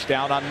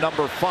touchdown on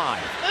number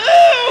 5.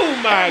 Oh,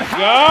 my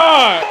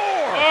God.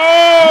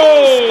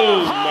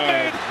 Oh,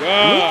 my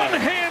God.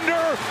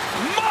 One-hander,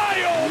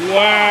 Miles.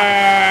 Wow.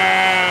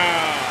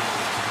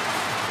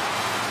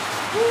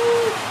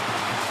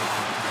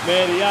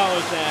 Man, y'all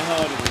understand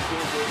harder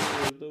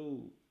than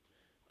dude.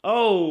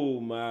 Oh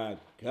my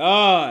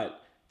God.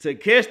 To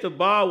catch the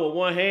ball with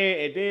one hand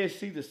and then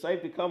see the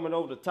safety coming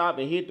over the top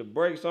and hit the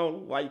brakes on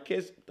him while you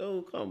catch it,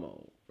 dude, come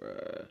on,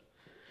 bruh.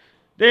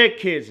 That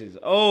catch is,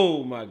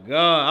 oh my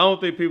God. I don't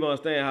think people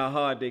understand how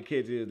hard that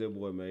catch is that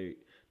boy made.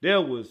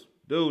 There was,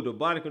 dude, the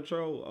body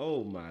control,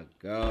 oh my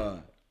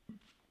God.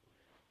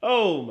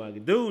 Oh my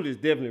God. Dude is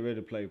definitely ready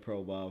to play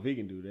pro ball if he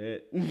can do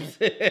that.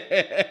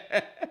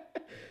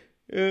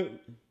 Yeah.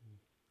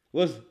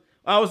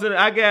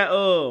 I got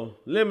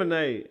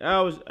lemonade.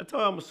 I told you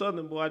I'm a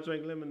Southern boy, I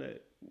drink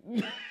lemonade.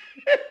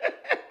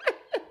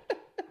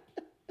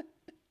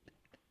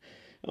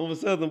 I'm a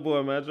Southern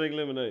boy, man. I drink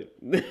lemonade.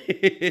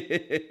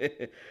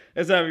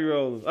 That's how we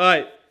rolling. All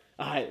right.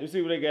 Let's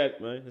see what they got,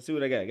 man. Let's see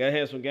what they got. Gotta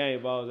have some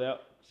game balls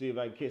out. See if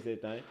I can kiss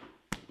that thing.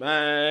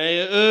 Man,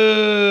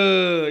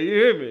 you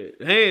hear me?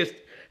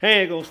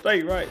 Hands gonna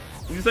stay right.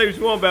 You say what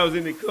you want about was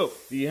in the cup.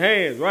 Your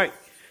hands, right?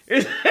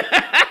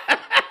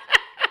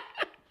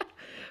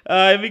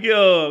 If we get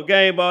a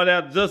game ball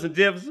out to Justin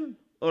Jefferson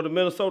or the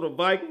Minnesota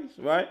Vikings,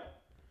 right?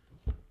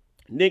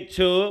 Nick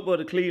Chubb or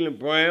the Cleveland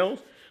Browns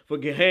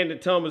for handing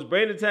Thomas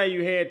Brady. Anytime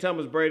you had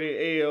Thomas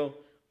Brady an L,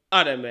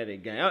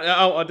 automatic game.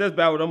 That's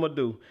about what I'm going to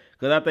do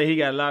because I think he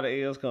got a lot of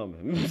L's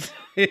coming.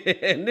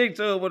 Nick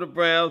Chubb with the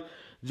Browns.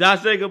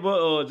 Josh Jacobs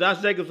or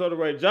the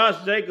Raiders.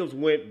 Josh Jacobs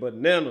went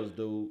bananas,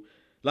 dude.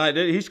 Like,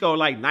 he scored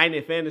like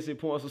 90 fantasy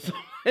points or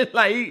something.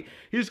 Like,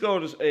 he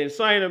scored an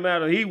insane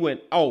amount he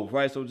went off,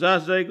 right? So,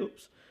 Josh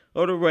Jacobs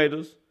or the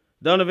Raiders.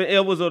 Donovan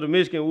Edwards or the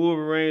Michigan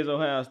Wolverines,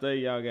 Ohio State.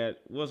 Y'all got,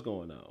 what's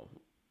going on?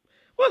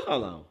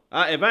 Hold on.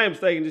 If I ain't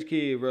mistaken, this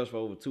kid rushed for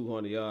over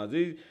 200 yards.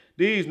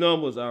 These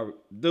numbers are,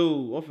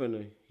 dude, I'm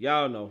finna,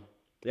 y'all know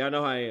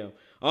how I am.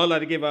 I don't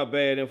like to give out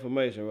bad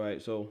information,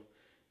 right? So,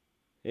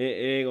 it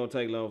ain't gonna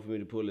take long for me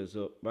to pull this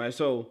up, right?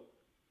 So,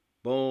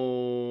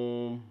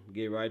 boom,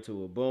 get right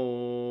to it.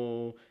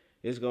 Boom.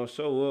 It's going to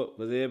show up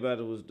because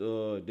everybody was,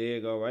 there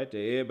you go right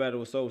there. Everybody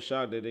was so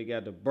shocked that they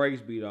got the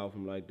brakes beat off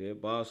them like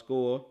that. Ball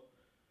score,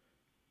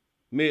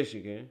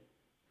 Michigan.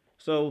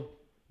 So,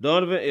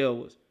 Donovan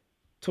Edwards,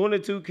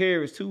 22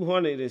 carries,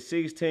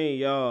 216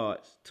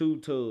 yards, 2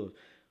 touchdowns.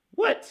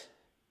 What?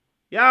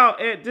 Y'all,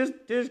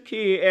 this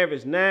kid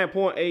averaged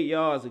 9.8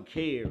 yards a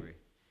carry.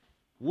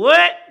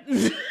 What?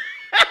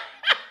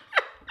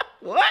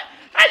 What?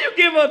 How you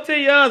give up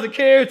 10 yards a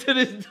carry to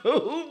this dude?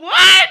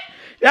 What?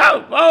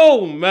 Y'all,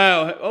 oh,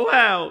 man.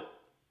 Ohio.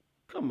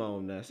 Come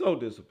on now. So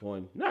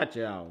disappointing. Not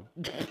y'all.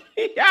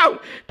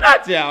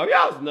 Not y'all.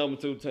 Y'all's number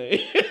 2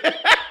 team.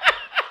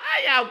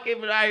 Y'all out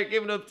here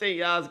giving up 10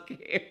 yards a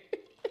carry.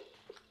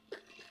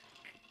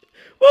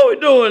 What we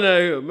doing out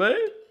here, man?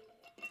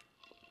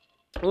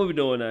 What we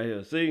doing out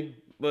here? See?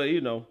 But,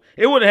 you know,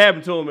 it would have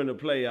happened to him in the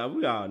playoff.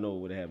 We all know it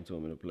would have happened to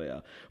him in the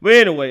playoff. But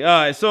anyway, all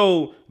right,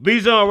 so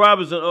Bijan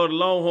Robinson of the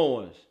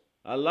Longhorns.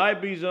 I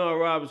like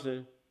Bijan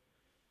Robinson.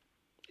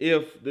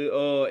 If the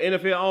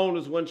NFL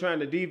owners weren't trying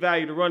to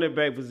devalue the running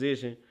back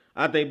position,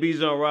 I think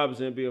Bijan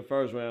Robinson would be a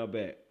first-round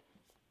back.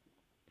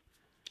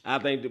 I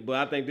think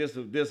this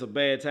is a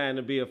bad time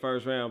to be a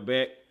first-round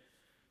back.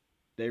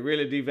 They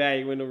really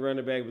devaluing the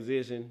running back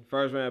position.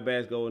 First-round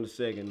backs go in the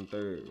second and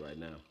third right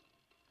now.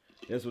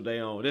 That's what they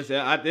own. This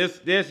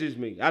is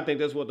me. I think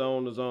that's what the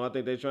owners own. I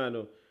think they're trying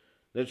to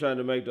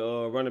make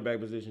the running back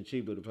position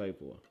cheaper to pay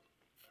for.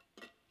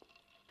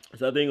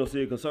 So I think you'll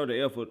see a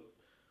concerted effort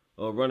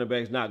of running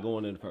backs not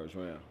going in the first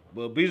round.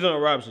 But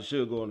Bijan Robinson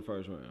should go in the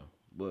first round.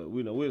 But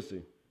we'll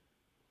see.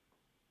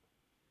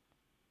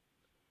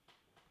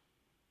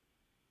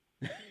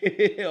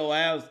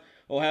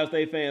 Ohio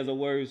State fans are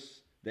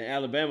worse than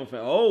Alabama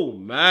fans. Oh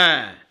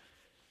my.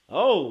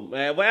 Oh,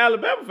 man. Well,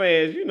 Alabama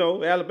fans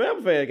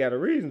got a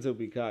reason to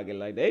be cocky.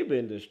 Like, they've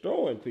been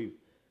destroying people.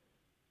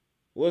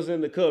 What's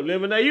in the cup?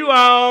 Lemonade. You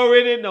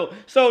already know.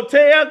 So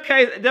tell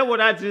Casey. That's what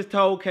I just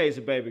told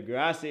Casey, baby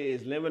girl. I said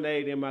it's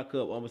lemonade in my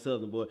cup. I'm a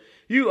Southern boy.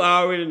 You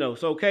already know.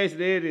 So, Casey,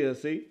 there it is.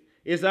 See?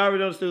 It's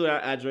already understood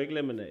I drink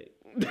lemonade.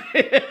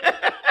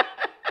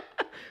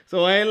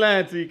 So I ain't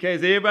lying to you,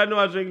 Casey. Everybody know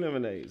I drink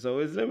lemonade. So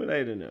it's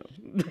lemonade in there.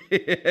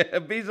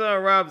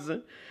 Bijan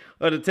Robinson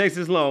of the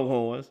Texas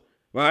Longhorns.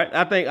 Right,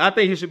 I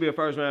think he should be a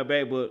first round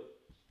back, but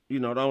you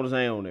know the owners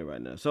ain't on it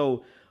right now.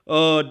 So,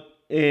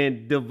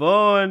 and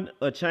Devon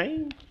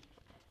Achane,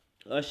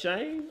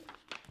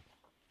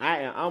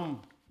 I'm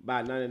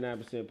about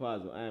 99%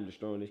 positive I am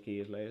destroying this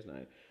kid's last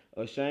name.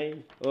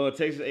 Achane,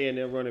 Texas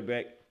A&M running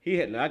back.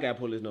 I gotta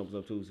pull his numbers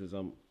up too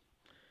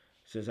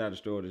since I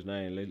destroyed his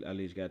name. At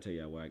least gotta tell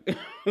y'all why. At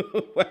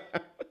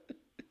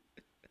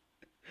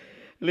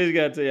least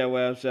gotta tell y'all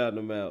why I'm shouting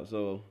them out.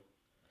 So.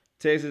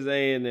 Texas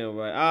A&M,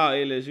 right? Oh,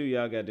 LSU,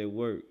 y'all got that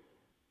work.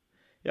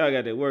 Y'all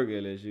got that work,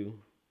 LSU.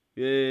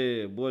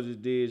 Yeah, boy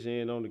just did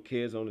in on the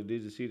kids on the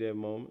Did you see that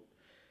moment?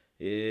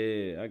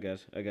 Yeah, I got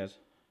you.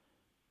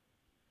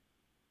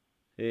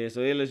 Yeah,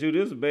 so LSU,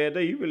 this is a bad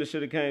day. You really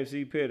should have came to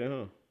see Petty,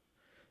 huh?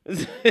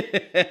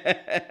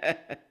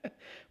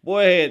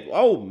 Boy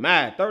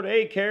had,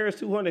 38 carries,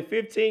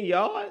 215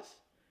 yards.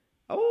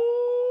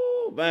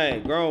 Oh,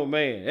 man, grown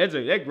man.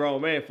 That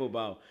grown man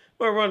football.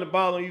 But run the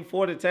ball on you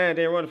 40 times,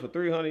 then running for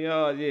 300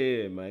 yards.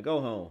 Yeah, man.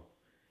 Go home.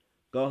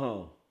 Go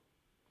home.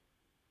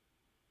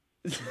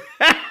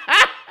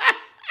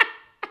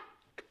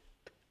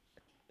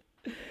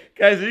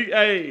 Casey,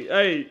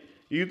 hey,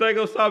 you think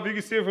I'm soft? You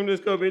can sip from this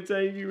cup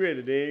anytime you get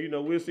ready, then. You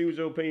know, we'll see what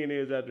your opinion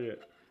is out there.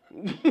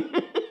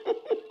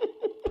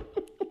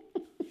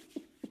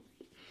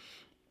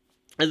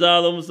 That's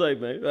all I'm going to say,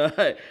 man. All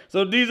right.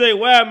 So, DJ,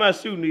 why am I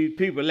shooting these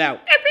people out?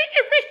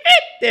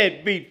 Hit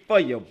that beat for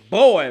your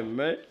boy,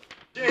 man.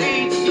 You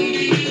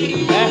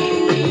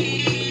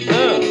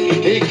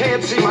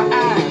can't see my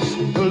eyes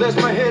unless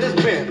my head is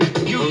bent.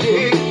 You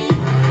dig?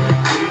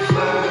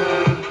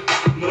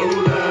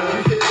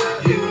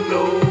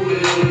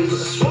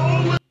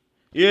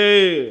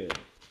 Yeah.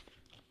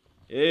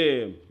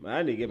 Yeah.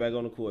 I need to get back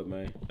on the court,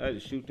 man. I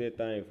just shoot that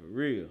thing for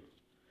real.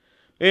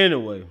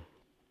 Anyway.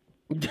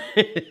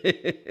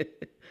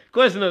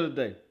 Question of the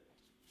day.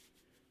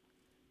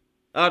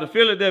 The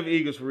Philadelphia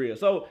Eagles for real.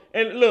 So,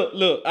 and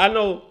look, I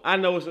know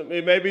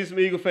it may be some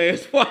Eagle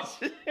fans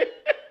watching.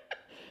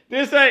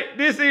 This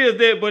is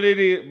that, but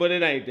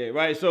it ain't that,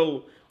 right? So,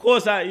 of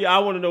course, I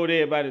want to know what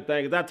everybody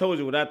thinks. Cause I told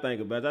you what I think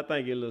about it. I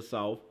think it's a little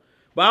soft.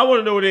 But I want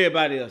to know what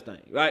everybody else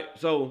think, right?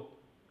 So,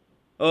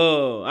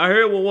 I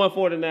heard what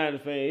 149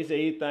 fan, he said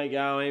he think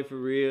y'all ain't for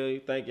real. He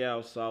think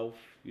y'all soft.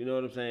 You know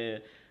what I'm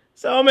saying?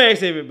 So, I'm going to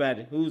ask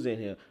everybody who's in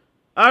here.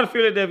 Are the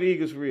Philadelphia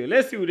Eagles for real?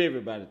 Let's see what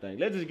everybody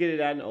thinks. Let's just get it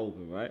out in the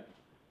open, right?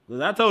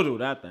 Because I told you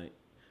what I think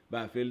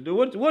about Philly.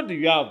 What do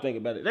y'all think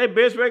about it? They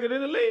best record in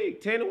the league.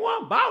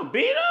 10-1. Bout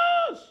beat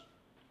us.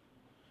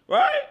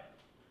 Right?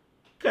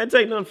 Can't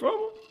take nothing from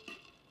them.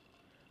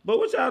 But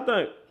what y'all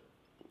think?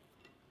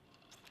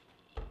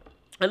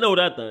 I know what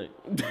I think.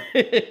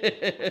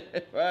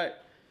 Right?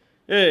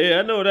 Yeah,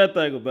 I know what I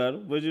think about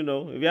them. But you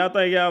know, if y'all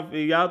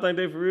think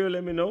they for real,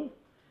 let me know.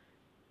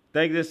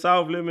 Think they're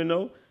soft, let me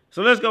know.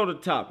 So let's go to the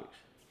topics.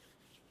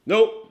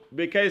 Nope.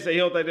 Big Casey said he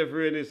don't think they're for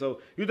real.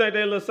 So you think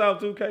they a little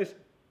soft too, Casey?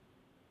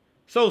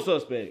 So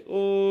suspect.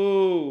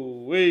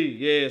 Oh,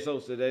 yeah, so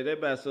suspect. They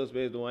about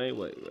suspect Dwayne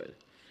Wade, right?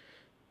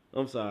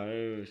 I'm sorry. I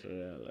ain't say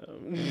that out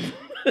loud.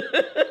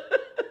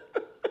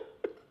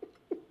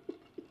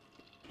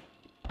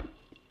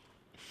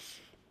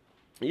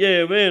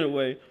 Yeah, but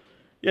anyway.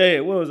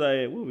 Yeah, where was I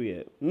at? Where we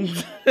at? All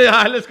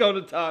right, let's go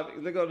to the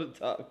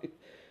topic.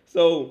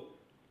 So,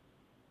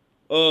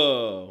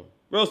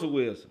 Russell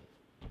Wilson.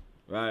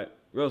 Right?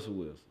 Russell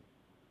Wilson.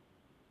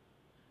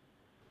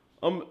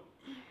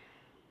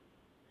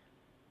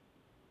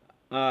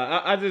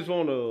 I just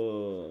want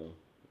to,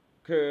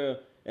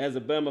 as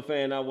a Bama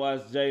fan, I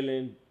watched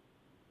Jalen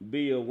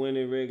be a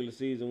winning regular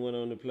season, went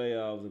on the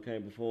playoffs, and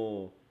can't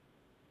perform.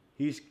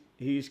 He's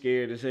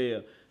scared as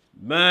hell.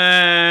 Man,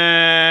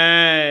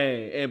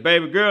 and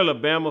baby girl a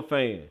Bama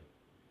fan.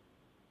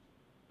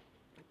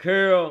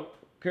 Carol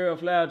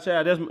Flower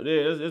Child,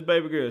 that's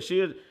baby girl.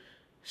 She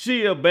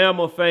a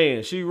Bama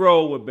fan. She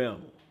roll with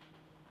Bama.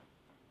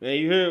 And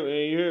you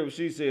heard what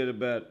she said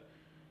about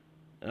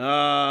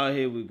it.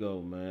 Here we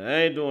go, man.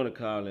 I ain't doing the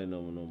call-in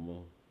number no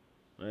more.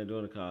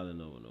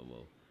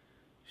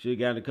 She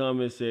got in the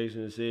comment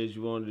section and says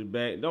you wanted it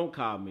back. Don't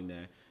call me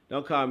now.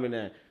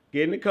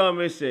 Get in the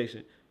comment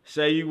section.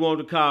 Say you want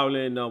the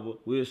call-in number.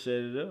 We'll set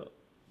it up.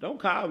 Don't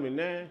call me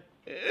now.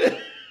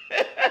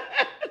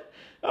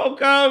 Don't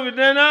call me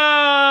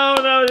now.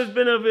 No, it's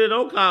been up here.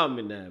 Don't call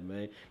me now,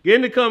 man. Get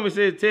in the comment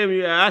section. Tell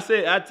me. I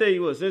tell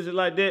you what. Since it's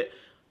like that,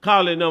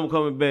 call-in number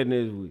coming back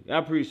next week. I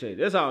appreciate it.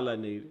 That's all I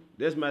needed.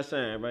 That's my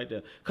sign right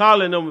there.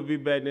 Call-in number be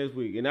back next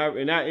week. And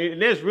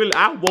that's really,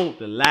 I want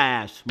the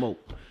live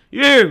smoke.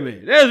 You hear me?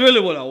 That's really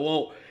what I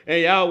want.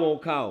 And y'all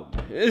won't call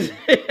me.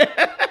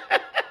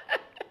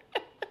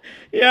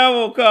 Y'all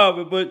won't call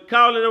me, but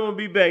call-in number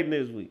be back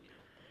next week.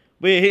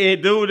 But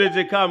dude that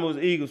just called me was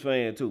an Eagles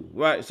fan too,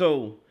 right?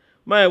 So,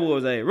 man, what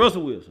was that?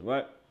 Russell Wilson,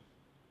 right?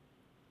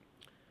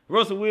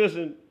 Russell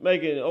Wilson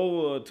making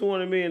over a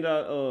 $200 million,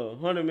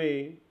 $100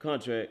 million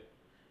contract.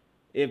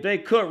 If they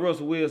cut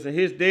Russell Wilson,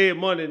 his dead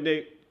money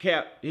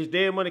cap next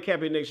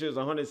year is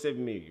 $107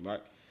 million,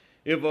 right?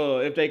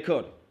 If they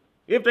cut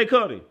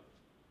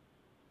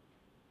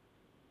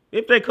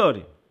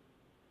him.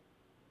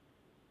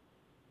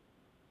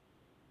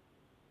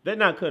 They're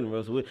not cutting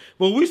Russell Wilson.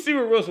 But we see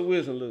what Russell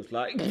Wilson looks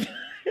like. We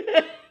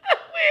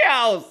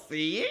all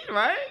see it,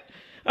 right?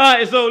 All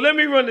right, so let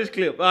me run this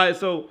clip. All right,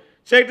 so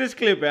check this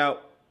clip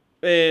out,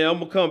 and I'm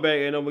going to come back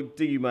and I'm going to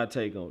give you my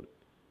take on it.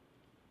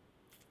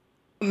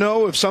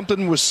 Know if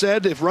something was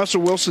said, if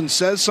Russell Wilson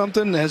says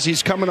something as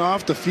he's coming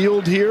off the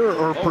field here,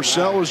 or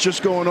Purcell is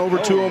just going over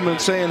to him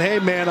and saying, hey,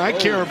 man, I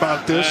care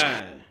about this.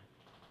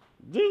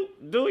 Do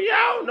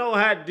y'all know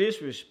how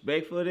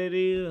disrespectful that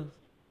is?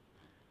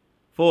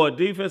 For a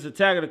defensive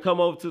tackle to come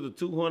over to the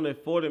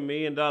 $240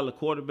 million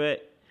quarterback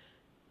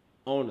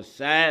on the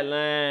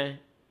sideline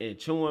and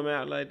chew him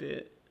out like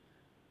that?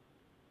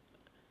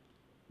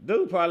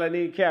 Dude probably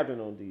need a captain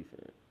on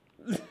defense.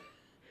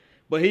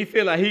 But he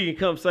feel like he can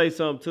come say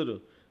something to the,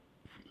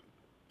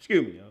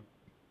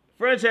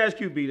 franchise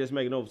QB that's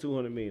making over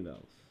 $200 million.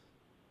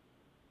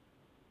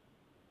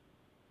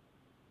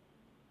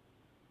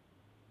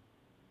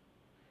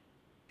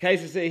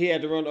 Casey said he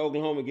had to run to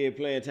Oklahoma and get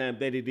playing time.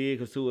 That he did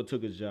because Tua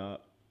took his job.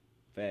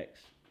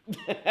 Facts.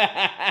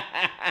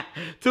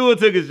 Tua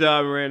took his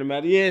job and ran him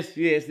out. Yes.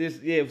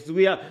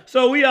 We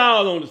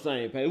all on the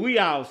same page. We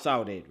all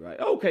saw that, right?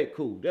 Okay,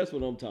 cool. That's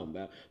what I'm talking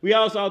about. We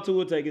all saw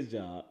Tua take his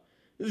job.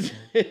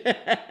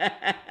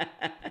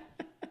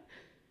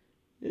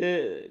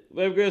 Yeah,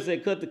 baby girl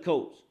said cut the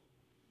coach.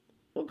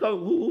 What coach?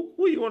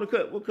 Who you want to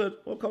cut?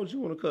 What coach you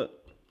want to cut?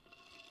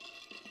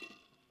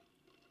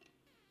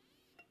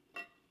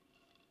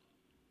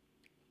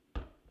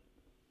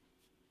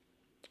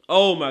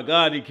 Oh my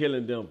God, he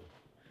killing them,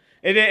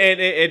 and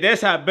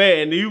that's how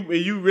bad. And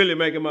you really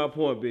making my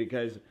point, Big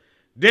Case.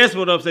 That's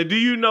what I'm saying. Do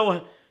you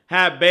know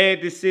how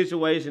bad this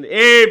situation?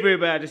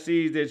 Everybody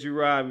sees that you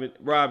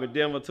robbing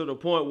Denver to the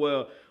point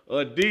where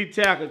a D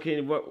tackle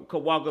can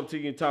walk up to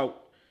you and talk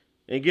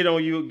and get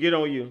on you,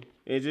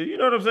 and just, you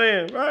know what I'm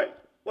saying, right?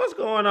 What's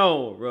going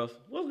on, Russ?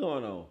 What's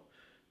going on,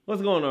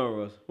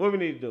 Russ? What we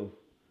need to do,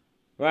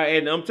 right?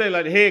 And I'm telling you,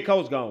 like, the head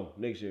coach gone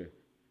next year.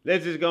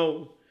 Let's just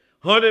go.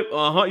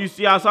 100. You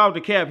see, I saw what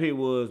the cap hit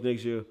was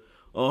next year.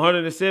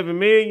 107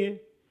 million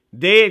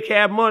dead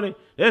cap money.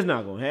 That's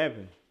not gonna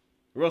happen.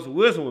 Russell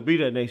Wilson will be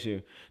there next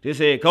year. This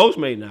head coach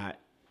may not.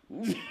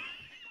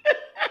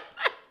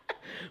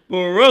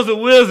 But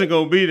Russell Wilson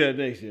gonna be there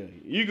next year.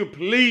 You can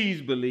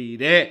please believe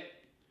that.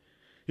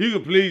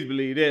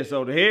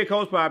 So the head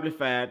coach probably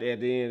fired at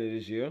the end of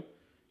this year.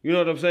 You know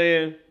what I'm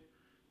saying?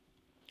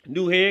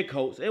 New head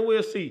coach, and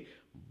we'll see.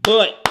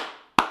 But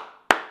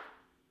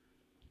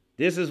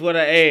this is what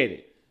I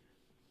added.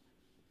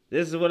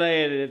 At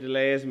the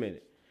last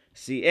minute.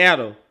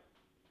 Seattle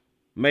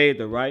made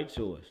the right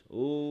choice.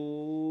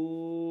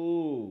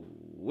 Ooh,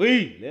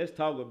 let's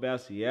talk about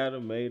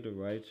Seattle made the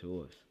right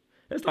choice.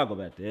 Let's talk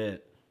about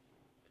that.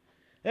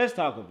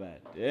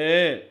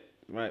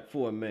 Right,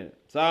 for a minute.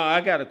 So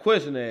I got a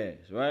question to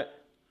ask, right?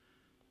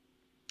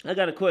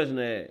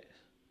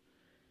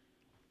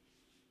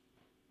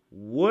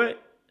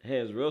 What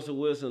has Russell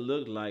Wilson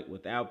looked like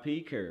without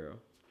Pete Carroll?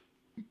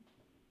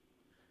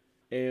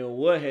 And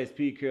what has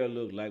Pete Carroll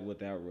looked like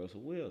without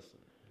Russell Wilson?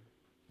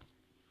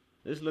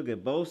 Let's look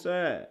at both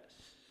sides,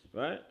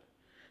 right?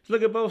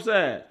 look at both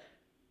sides.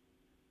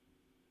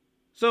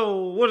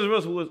 So what is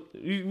Russell Wilson?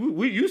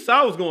 You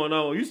saw what's going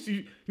on.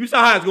 You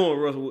saw how it's going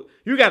with Russell Wilson.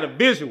 You got a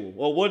visual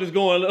of what is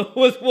going on.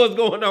 What's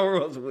going on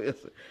with Russell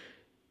Wilson?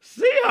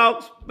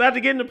 Seahawks about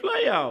to get in the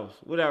playoffs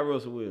without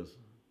Russell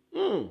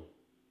Wilson.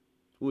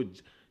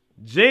 With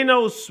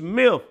Geno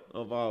Smith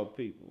of all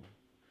people.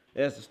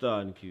 That's the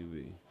starting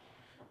QB.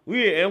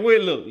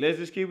 Look, let's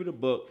just keep it a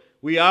buck.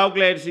 We all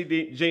glad to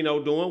see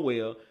Geno doing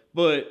well,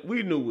 but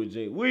we knew what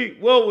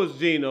what was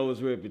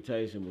Geno's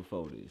reputation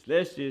before this?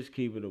 Let's just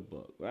keep it a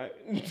buck, right?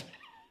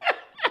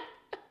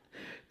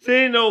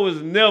 Geno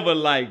was never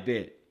like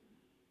that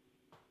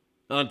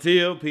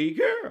until Pete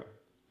Carroll.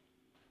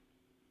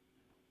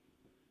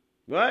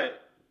 Right?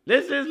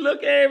 Let's just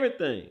look at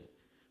everything.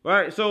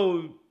 Right?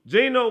 So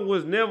Geno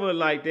was never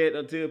like that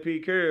until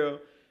Pete Carroll.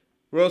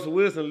 Russell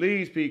Wilson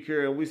leads Pete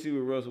Carroll, and we see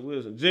with Russell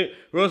Wilson.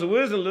 Russell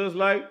Wilson looks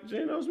like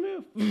Geno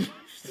Smith.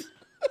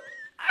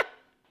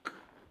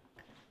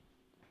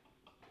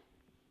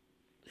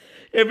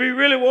 If he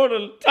really want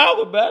to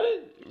talk about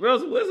it,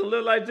 Russell Wilson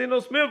look like Geno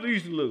Smith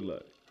used to look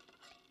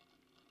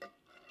like.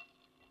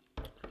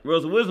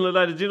 Russell Wilson looked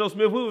like the Geno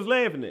Smith who was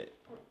laughing at.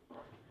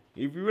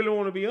 If you really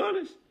want to be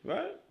honest,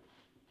 right?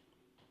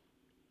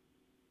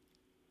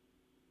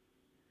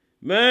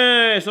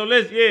 Man, so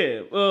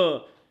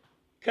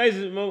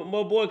Casey,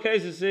 my boy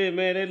Casey said,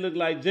 man, they look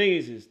like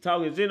geniuses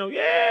talking Geno.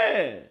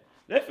 Yeah,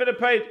 they're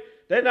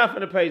not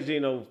finna pay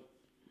Geno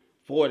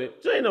 40.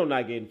 Geno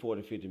not getting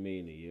 40, 50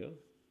 million a year.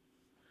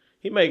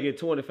 He may get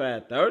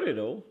 25, 30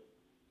 though,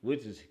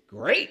 which is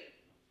great.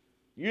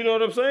 You know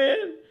what I'm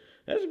saying?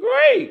 That's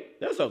great.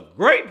 That's a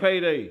great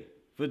payday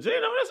for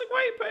Geno. That's a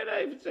great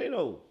payday for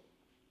Geno.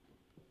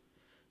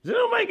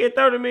 Geno might get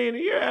 30 million a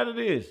year out of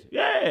this.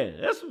 Yeah,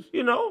 that's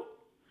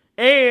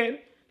And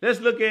let's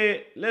look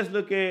at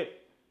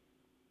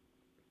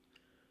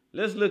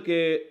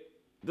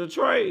the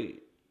trade.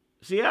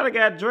 Seattle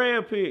got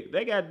draft pick.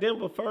 They got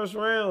Denver first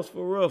rounds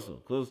for Russell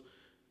because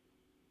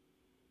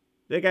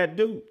they got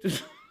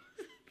duped.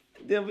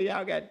 Denver,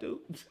 y'all got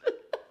duped.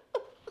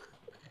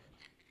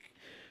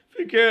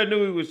 Pete Carroll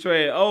knew he was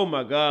trash. Oh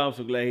my God, I'm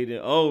so glad he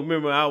didn't. Oh,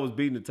 remember I was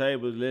beating the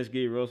tables. Let's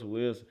get Russell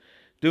Wilson.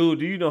 Dude,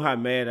 do you know how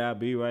mad I'd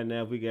be right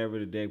now if we got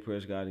rid of Dak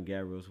Prescott and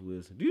got Russell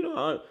Wilson? Do you know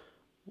how?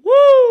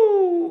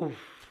 Woo!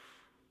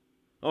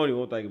 I don't even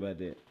want to think about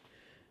that.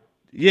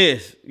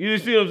 Yes, you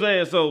see what I'm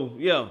saying? So,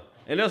 yeah.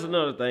 And that's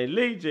another thing.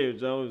 Leave Jerry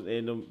Jones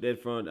and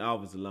that front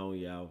office alone,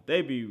 y'all.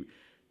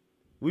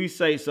 We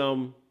say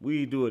something,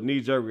 we do a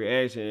knee-jerk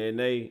reaction,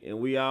 and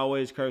we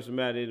always curse them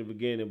out in the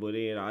beginning, but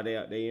then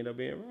they end up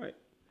being right.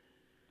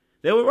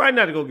 They were right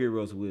not to go get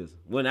Russell Wilson.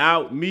 When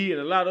me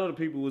and a lot of other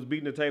people was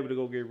beating the table to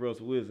go get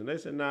Russell Wilson, they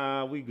said,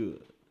 nah, we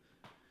good.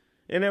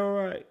 And they were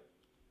right.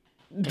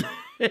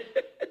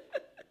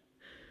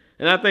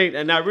 And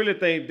I really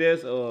think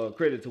that's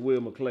credit to Will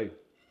McClay.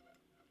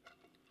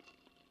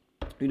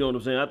 You know what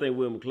I'm saying? I think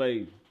Will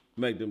McClay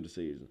make them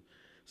decisions.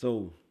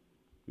 So,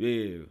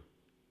 yeah.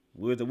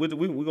 We're going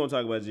to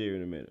talk about Jerry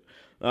in a minute.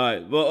 All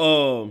right. But, I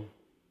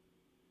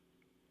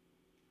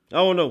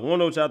don't know. I don't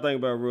know what y'all think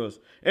about Russ.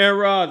 Aaron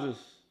Rodgers.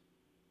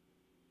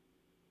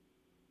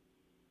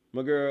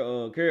 My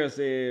girl, Kara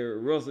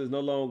said Russ is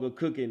no longer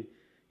cooking.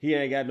 He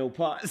ain't got no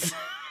pots.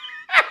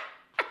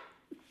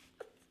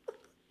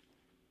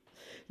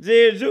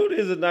 Jerry Judy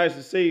is a nice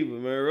receiver,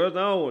 man. Russ, I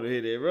don't want to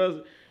hear that.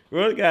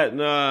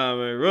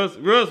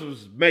 Russ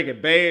was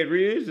making bad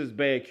reads. It's just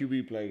bad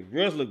QB play.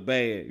 Russ looked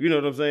bad. You know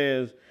what I'm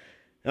saying?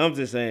 I'm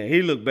just saying,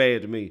 he looked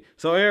bad to me.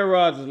 So Aaron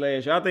Rodgers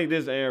last year. I think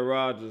this is Aaron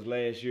Rodgers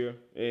last year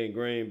in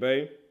Green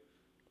Bay.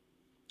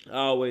 I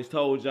always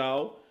told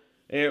y'all,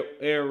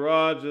 Aaron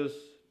Rodgers'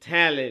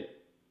 talent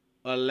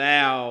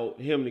allowed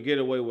him to get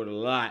away with a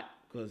lot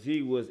because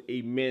he was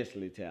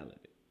immensely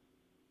talented.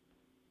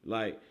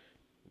 Like,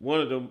 he's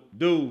one of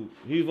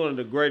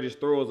the greatest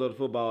throwers of the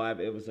football I've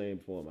ever seen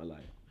before in my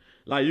life.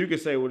 Like, you can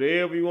say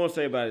whatever you want to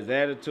say about his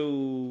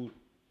attitude,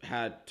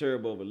 how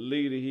terrible of a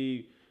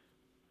leader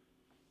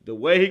the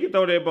way he can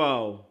throw that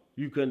ball,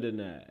 you couldn't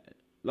deny it.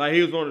 Like,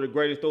 he was one of the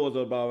greatest throwers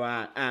of the ball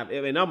I've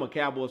ever. And I'm a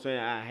Cowboys fan.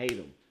 I hate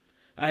him.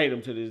 I hate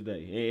him to this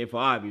day, and for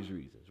obvious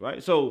reasons,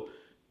 right? So,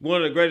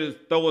 one of the greatest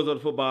throwers of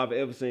the football I've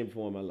ever seen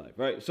before in my life,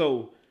 right?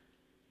 So,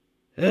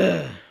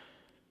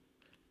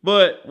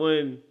 but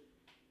when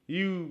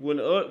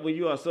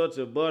you are such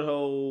a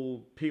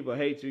butthole, people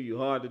hate you, you're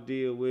hard to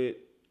deal with.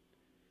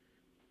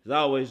 There's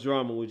always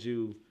drama with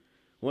you.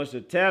 Once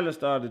your talent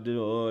started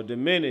to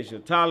diminish, your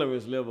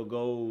tolerance level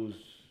goes,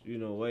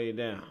 way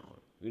down.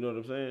 You know what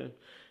I'm saying?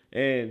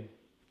 And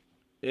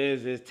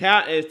as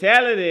talented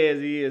as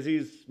he is,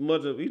 he's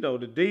much of,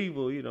 the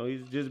diva.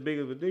 He's just big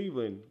as a diva.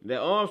 And that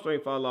arm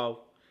strength fall off,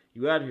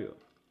 you out here.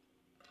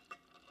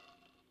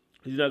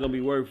 He's not gonna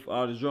be worth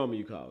all this drama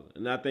you cause.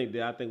 And I think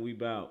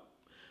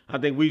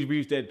we've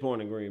reached that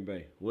point in Green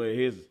Bay where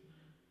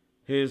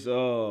his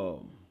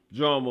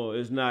drama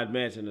is not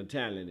matching the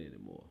talent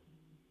anymore.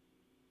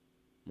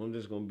 I'm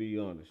just gonna be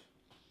honest.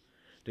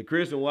 The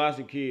Christian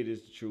Watson kid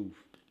is the truth.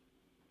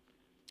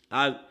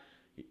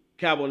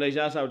 Cowboy Nation,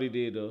 I saw what he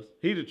did to us.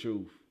 He the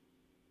truth.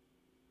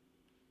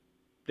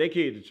 That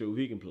kid the truth.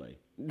 He can play.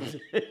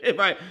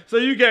 Right. So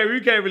you can't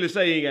really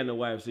say he ain't got no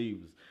wide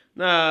receivers.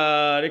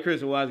 Nah, that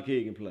Christian Watson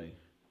kid can play.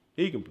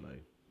 He can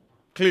play.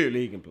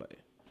 Clearly he can play.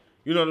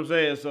 You know what I'm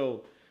saying?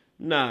 So,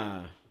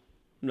 nah,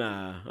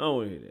 I don't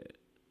want to hear that.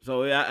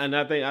 So,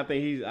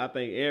 I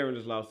think Aaron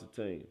just lost the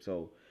team.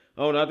 So,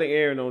 I think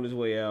Aaron on his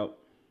way out.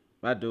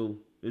 I do.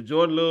 If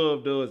Jordan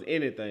Love does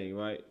anything,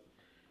 right?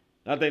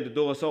 I think the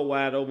door is so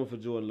wide open for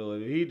Jordan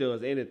Love. If he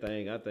does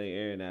anything, I think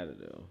Aaron out of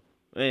there.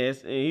 And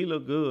he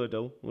look good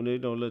though when they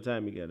don't little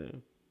time he got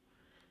in.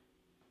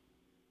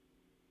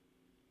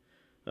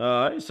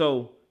 All right,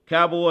 so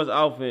Cowboys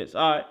offense.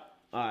 All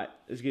right,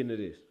 let's get into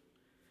this.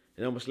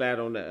 And I'm gonna slide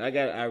on that. I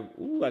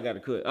got to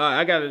cut. All right,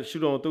 I gotta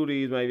shoot on through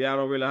these, maybe. I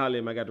don't really holler at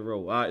him. I got to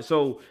roll. All right,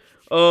 so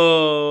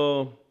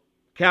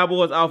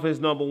Cowboys offense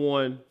number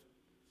one,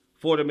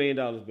 $40 million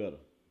better.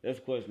 That's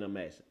the question I'm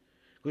asking.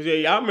 Cause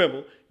y'all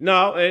remember.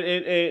 No,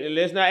 and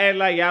let's not act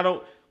like y'all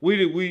don't.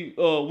 We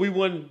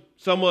won.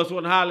 Some of us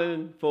wasn't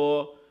hollering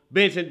for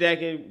benching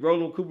Dak and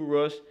rolling Cooper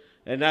Rush,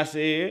 and I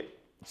said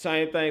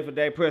same thing for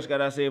Dak Prescott.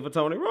 I said for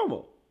Tony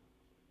Romo.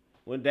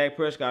 When Dak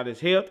Prescott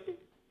is healthy,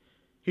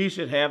 he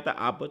should have the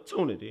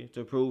opportunity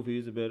to prove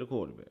he's a better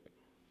quarterback.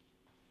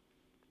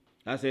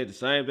 I said the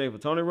same thing for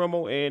Tony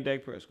Romo and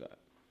Dak Prescott.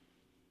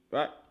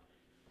 Right?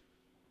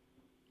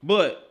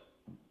 But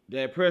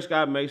Dak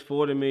Prescott makes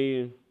 $40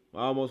 million,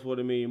 almost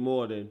 $40 million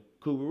more than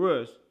Cooper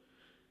Rush.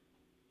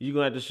 You're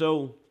going to have to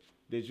show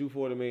that you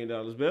 $40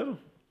 million better.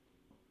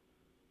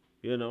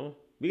 You know?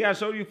 We got to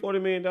show you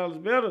 $40 million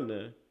better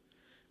now.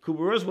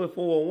 Cooper Rush went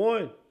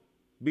 4-1,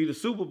 beat the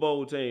Super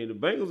Bowl team. The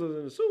Bengals was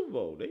in the Super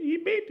Bowl. He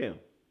beat them.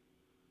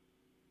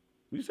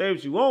 You say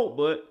what you want,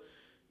 but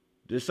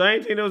the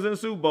same team that was in the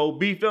Super Bowl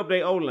beefed up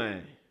their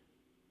O-line.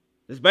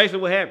 That's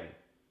basically what happened.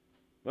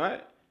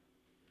 Right?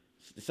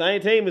 The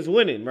same team is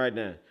winning right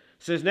now.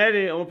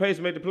 Cincinnati on pace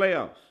to make the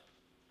playoffs.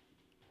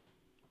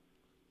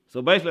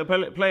 So basically a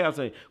playoff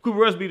team. Cooper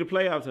Rush be the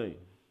playoff team.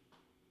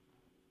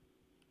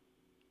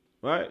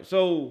 Right?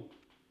 So,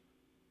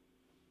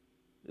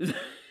 a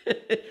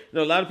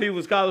lot of people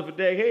was calling for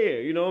Dak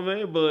here, you know what I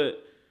mean?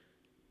 But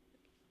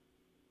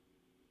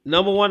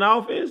number one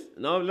offense,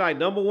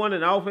 number one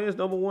in offense,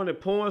 number one in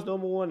points,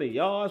 number one in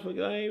yards per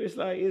game. It's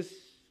like,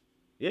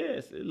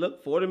 it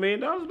look $40 million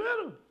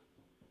better.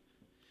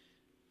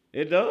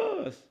 It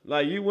does.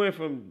 Like, you went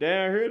from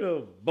down here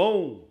to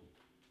boom.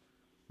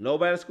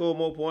 Nobody scored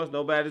more points.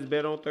 Nobody's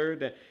bet on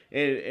third down.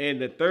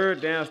 And the third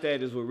down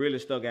stat is what really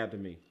stuck out to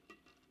me.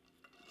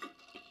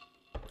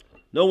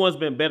 No one's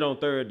been bet on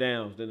third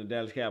downs than the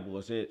Dallas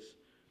Cowboys since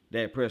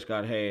Dak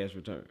Prescott has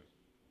returned.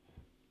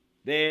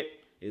 That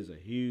is a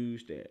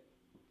huge stat.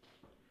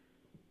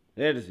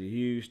 That is a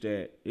huge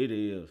stat. It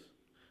is.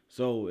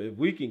 So if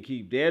we can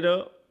keep that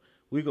up,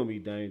 we're going to be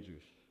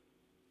dangerous.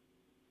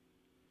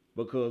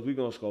 Because we're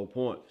going to score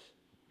points.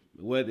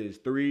 Whether it's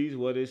threes,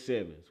 whether it's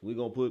sevens, we're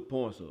going to put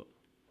points up.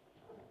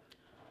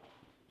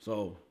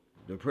 So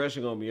the pressure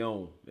going to be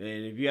on.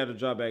 And if you have to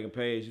drop back and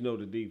pass, you know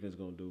what the defense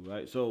going to do,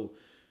 right? So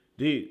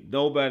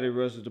nobody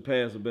rushes the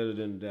passer better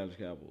than the Dallas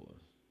Cowboys.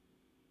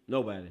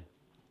 Nobody.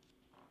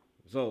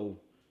 So,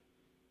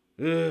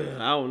 I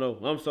don't know.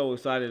 I'm so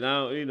excited.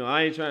 I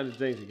ain't trying to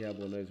jinx the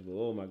Cowboy Nation, but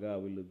oh my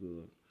God, we look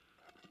good.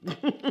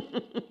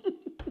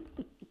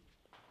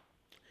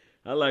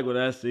 I like what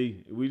I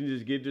see. We can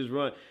just get this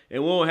run.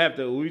 And we won't have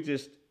to, we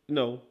just,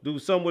 do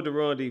something with the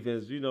run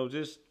defense.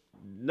 Just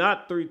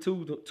not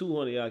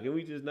 200 yards. Can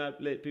we just not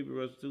let people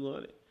rush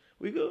 200?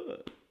 We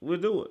good.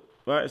 We'll do it.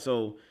 All right,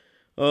 so,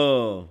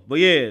 but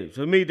yeah,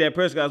 for me, that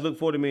Prescott's look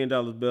 $40 million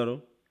better.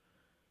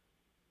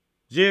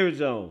 Jerry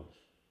Jones.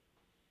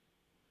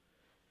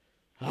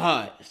 All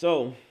right,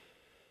 so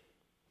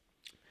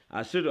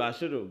I should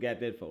have got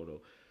that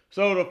photo.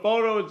 So the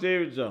photo of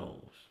Jerry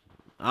Jones.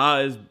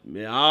 It's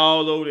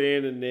all over the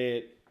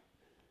internet,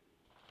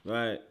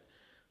 right?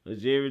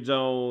 Jerry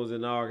Jones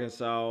in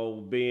Arkansas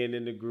being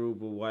in the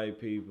group of white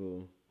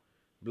people,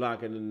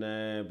 blocking the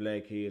 9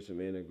 black kids from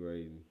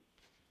integrating.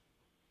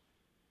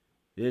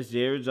 This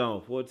Jerry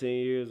Jones,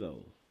 14 years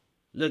old.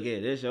 Look at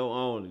it, that's your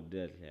own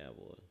Dallas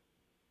Cowboys.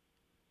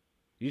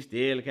 You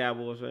still a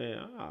Cowboys fan?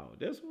 Oh,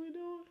 that's what we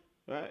doing,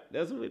 right?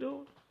 That's what we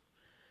doing.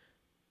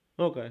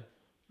 Okay,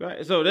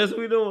 right. So that's what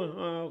we doing.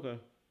 Oh, okay.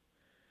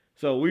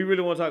 So we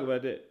really want to talk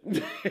about that.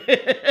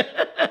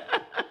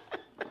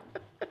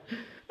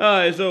 All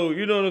right, so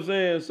you know what I'm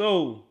saying?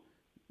 So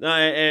now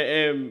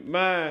and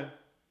my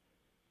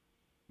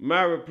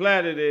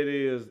reply to that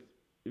is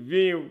if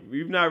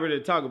you've not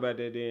really talked about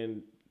that,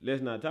 then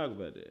let's not talk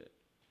about that.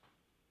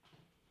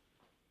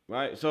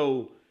 Right?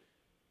 So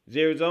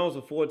Jerry Jones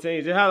is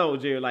 14. How old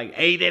is Jerry? Like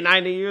 80,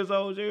 90 years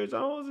old? Jerry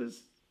Jones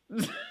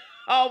is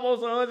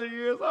almost 100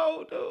 years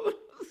old, dude.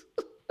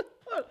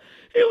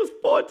 He was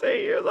 14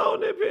 years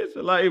old in that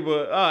picture.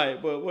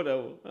 But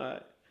whatever. All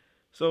right.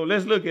 So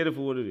let's look at it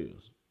for what it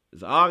is.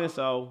 It's an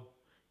Arkansas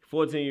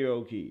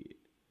 14-year-old kid.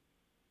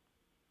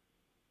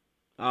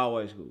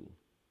 Always cool.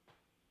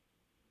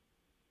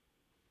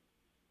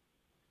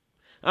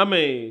 I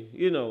mean,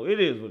 it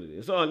is what it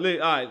is. So, all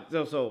right.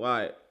 So all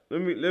right.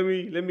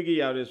 Let me give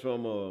y'all this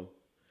from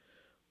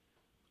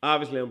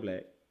obviously I'm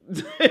black.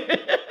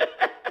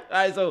 All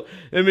right, so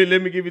let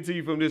me give it to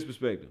you from this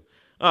perspective.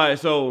 All right,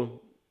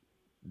 so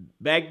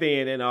back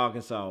then in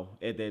Arkansas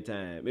at that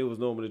time, it was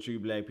normal to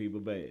treat black people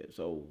bad.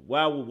 So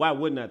why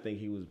wouldn't I think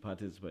he was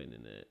participating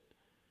in that?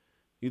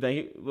 You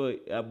think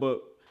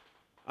but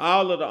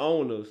all of the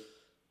owners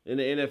in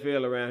the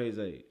NFL around his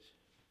age,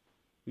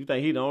 you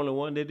think he the only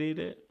one that did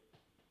that?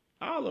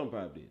 All of them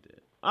probably did that.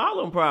 All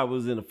of them probably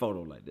was in a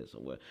photo like that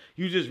somewhere.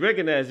 You just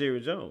recognize Jerry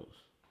Jones,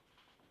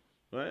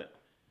 right?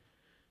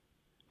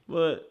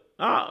 But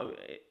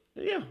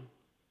yeah,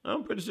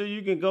 I'm pretty sure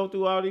you can go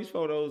through all these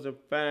photos and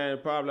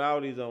find probably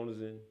all these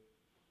owners in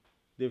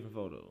different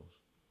photos.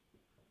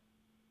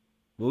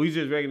 But we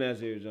just recognize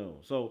Jerry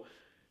Jones. So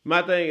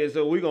my thing is,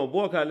 so we're gonna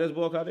boycott. Let's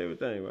boycott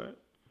everything, right?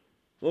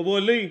 Well, boy,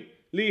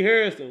 Lee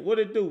Harrison, what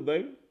it do,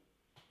 baby?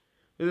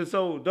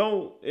 So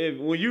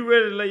when you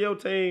ready to lay your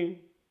team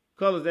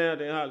colors down,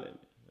 then holler at me.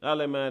 I'll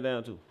lay mine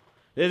down too.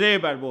 There's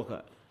everybody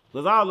boycott.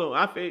 Because all of them,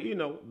 I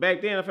feel, back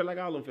then I felt like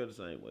all of them feel the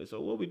same way. So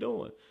what we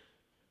doing?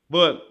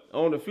 But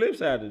on the flip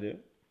side of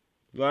it,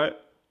 right?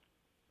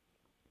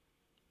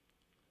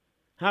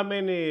 How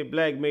many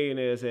black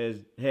millionaires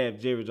have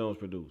Jerry Jones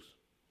produced?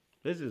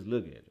 Let's just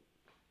look at it.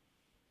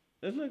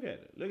 Let's look at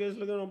it. Let's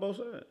look at it on both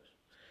sides.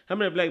 How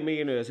many black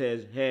millionaires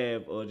have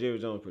Jerry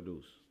Jones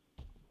produced?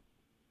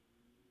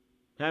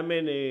 How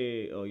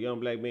many young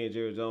black men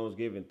Jerry Jones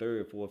giving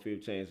third, fourth,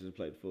 fifth chances to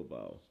play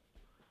football?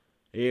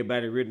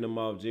 Everybody written them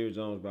off. Jerry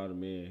Jones brought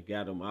them in,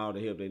 got them all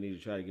the help they need to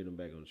try to get them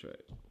back on track.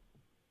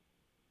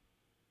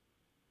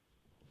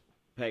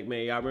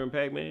 Pac-Man, y'all remember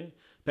Pac-Man?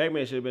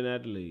 Pac-Man should have been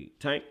out the league.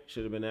 Tank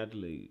should have been out the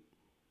league.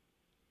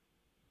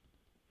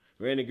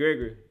 Randy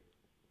Gregory,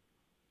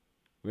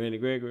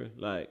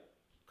 like,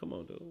 come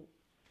on, dude.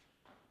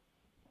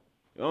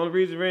 The only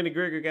reason Randy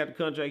Gregory got the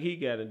contract he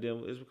got in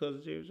Denver is because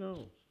of Jerry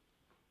Jones.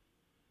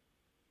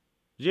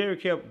 Jerry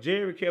kept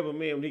a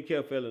man when he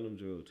kept failing them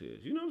drug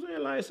tests. You know what I'm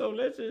saying? Like, so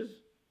let's just,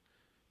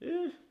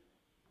 yeah.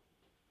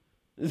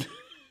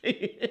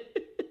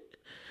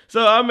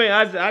 So I mean,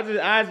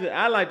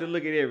 I like to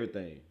look at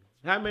everything.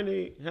 How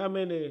many,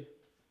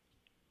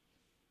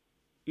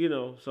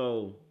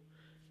 so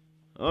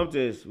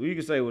you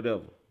can say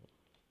whatever.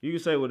 You can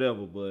say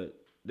whatever, but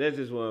that's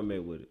just where I'm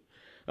at with it.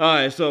 All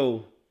right,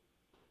 so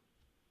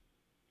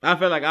I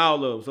feel like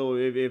all of them. So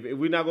if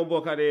we're not gonna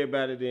boycott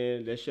everybody,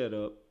 then let's shut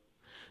up.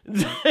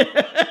 That's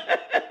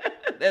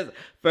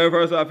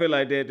first. I feel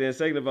like that. Then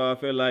second of all, I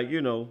feel like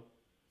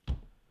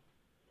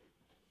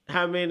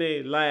how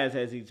many lives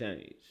has he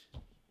changed?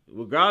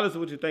 Regardless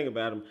of what you think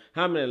about him,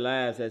 how many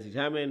lives has he?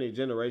 How many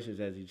generations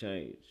has he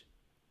changed?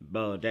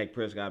 Dak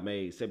Prescott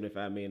made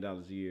 $75 million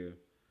a year,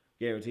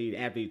 guaranteed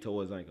after he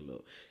tore his ankle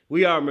up.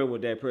 We all remember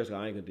what Dak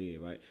Prescott ankle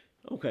did, right?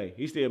 Okay,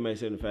 he still made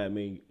 $75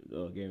 million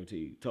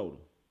guaranteed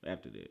total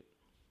after that.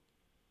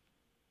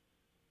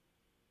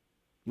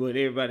 But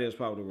everybody else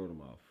probably wrote him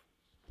off.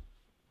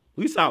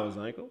 We saw his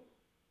ankle,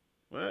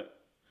 right?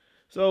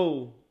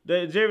 So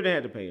Jerry didn't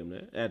have to pay him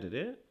that after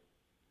that.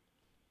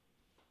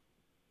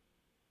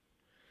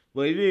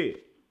 But he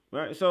did,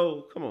 right?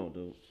 So come on,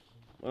 dude.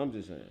 I'm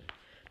just saying.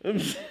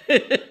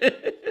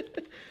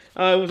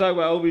 All right, we'll talk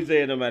about OBJ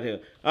and I'm out here.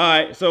 All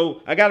right,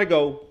 so I gotta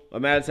go.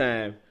 I'm out of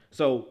time.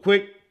 So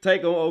quick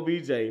take on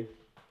OBJ.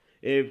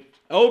 If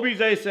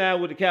OBJ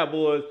signed with the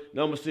Cowboys,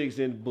 number 6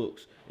 in the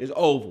books, it's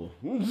over.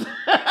 It's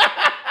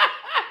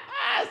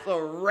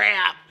a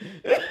wrap.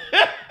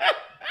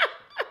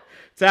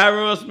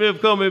 Tyron Smith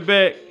coming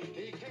back.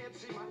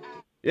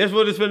 That's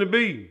what it's finna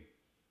be.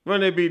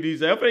 Run that beat,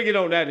 DJ. I'm finna get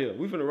on that hill.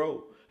 We finna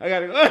roll. I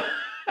gotta go.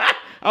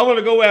 I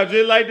wanna go out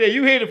just like that.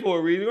 You hit it for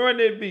a reason. Run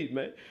that beat,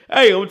 man.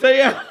 Hey, I'm gonna tell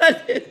you.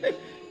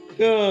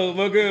 Oh,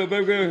 my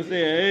baby girl saying,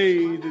 hey,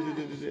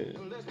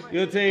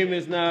 your team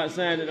is not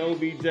signing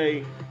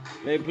OBJ.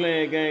 They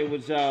playing a game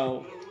with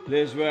y'all.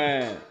 Let's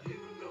ride.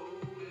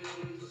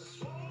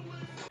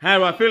 How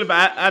do I feel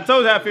about? I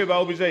told you how I feel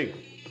about OBJ.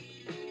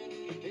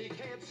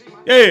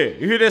 Yeah,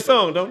 you hear that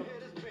song, don't you?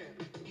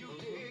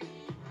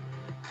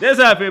 That's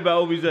how I feel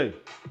about OBJ.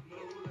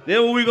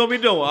 Then what we gonna be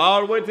doing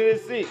all the way to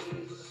this 6.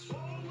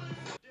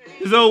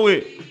 It's over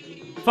with.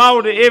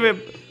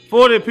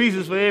 40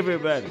 pieces for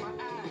everybody.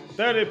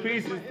 30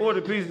 pieces,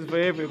 40 pieces for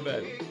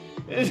everybody.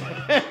 And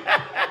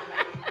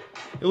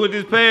with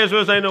this pass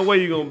rush, ain't no way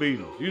you gonna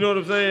beat us. You know what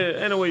I'm saying?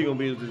 Ain't no way you gonna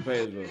beat us with this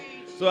pass rush.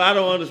 So I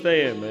don't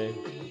understand, man.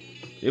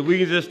 If we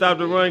can just stop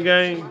the run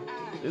game,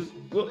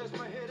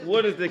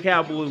 what is the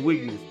Cowboys'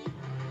 weakness?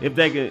 If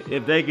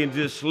they can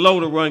just slow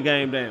the run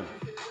game down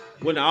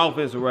when the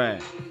offense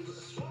arrives,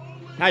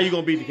 how you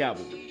gonna beat the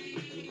Cowboys?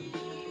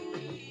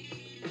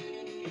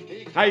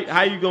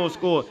 How you gonna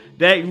score?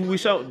 Dak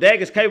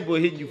is capable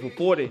of hitting you for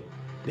 40.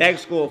 Dak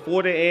scored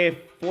 40 and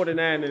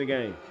 49 in the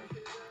game.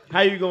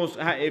 How you gonna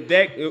if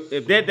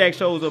that Dak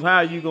shows up? How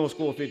are you gonna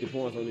score 50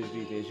 points on this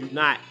defense? You're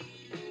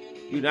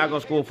not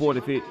gonna score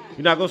 40. You're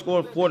not gonna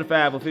score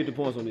 45 or 50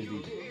 points on this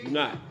defense. You're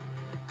not.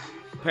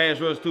 Pass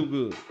rush too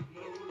good.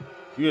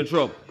 You're in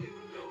trouble.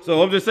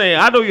 So I'm just saying,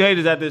 I know you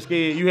haters out there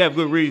scared. You have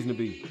good reason to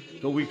be.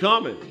 Because we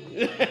coming.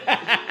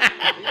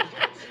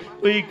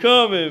 We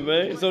coming,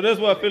 man. So that's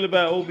what I feel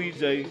about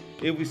OBJ.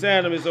 If we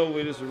sign him, it's over.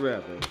 It's a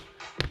wrap, man.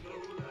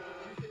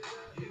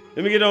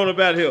 Let me get on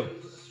about here.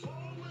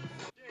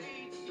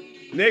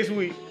 Next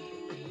week,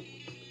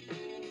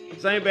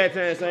 same bad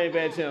time, same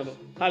bad channel.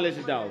 Holla at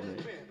your dog, man.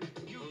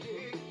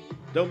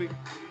 Don't be...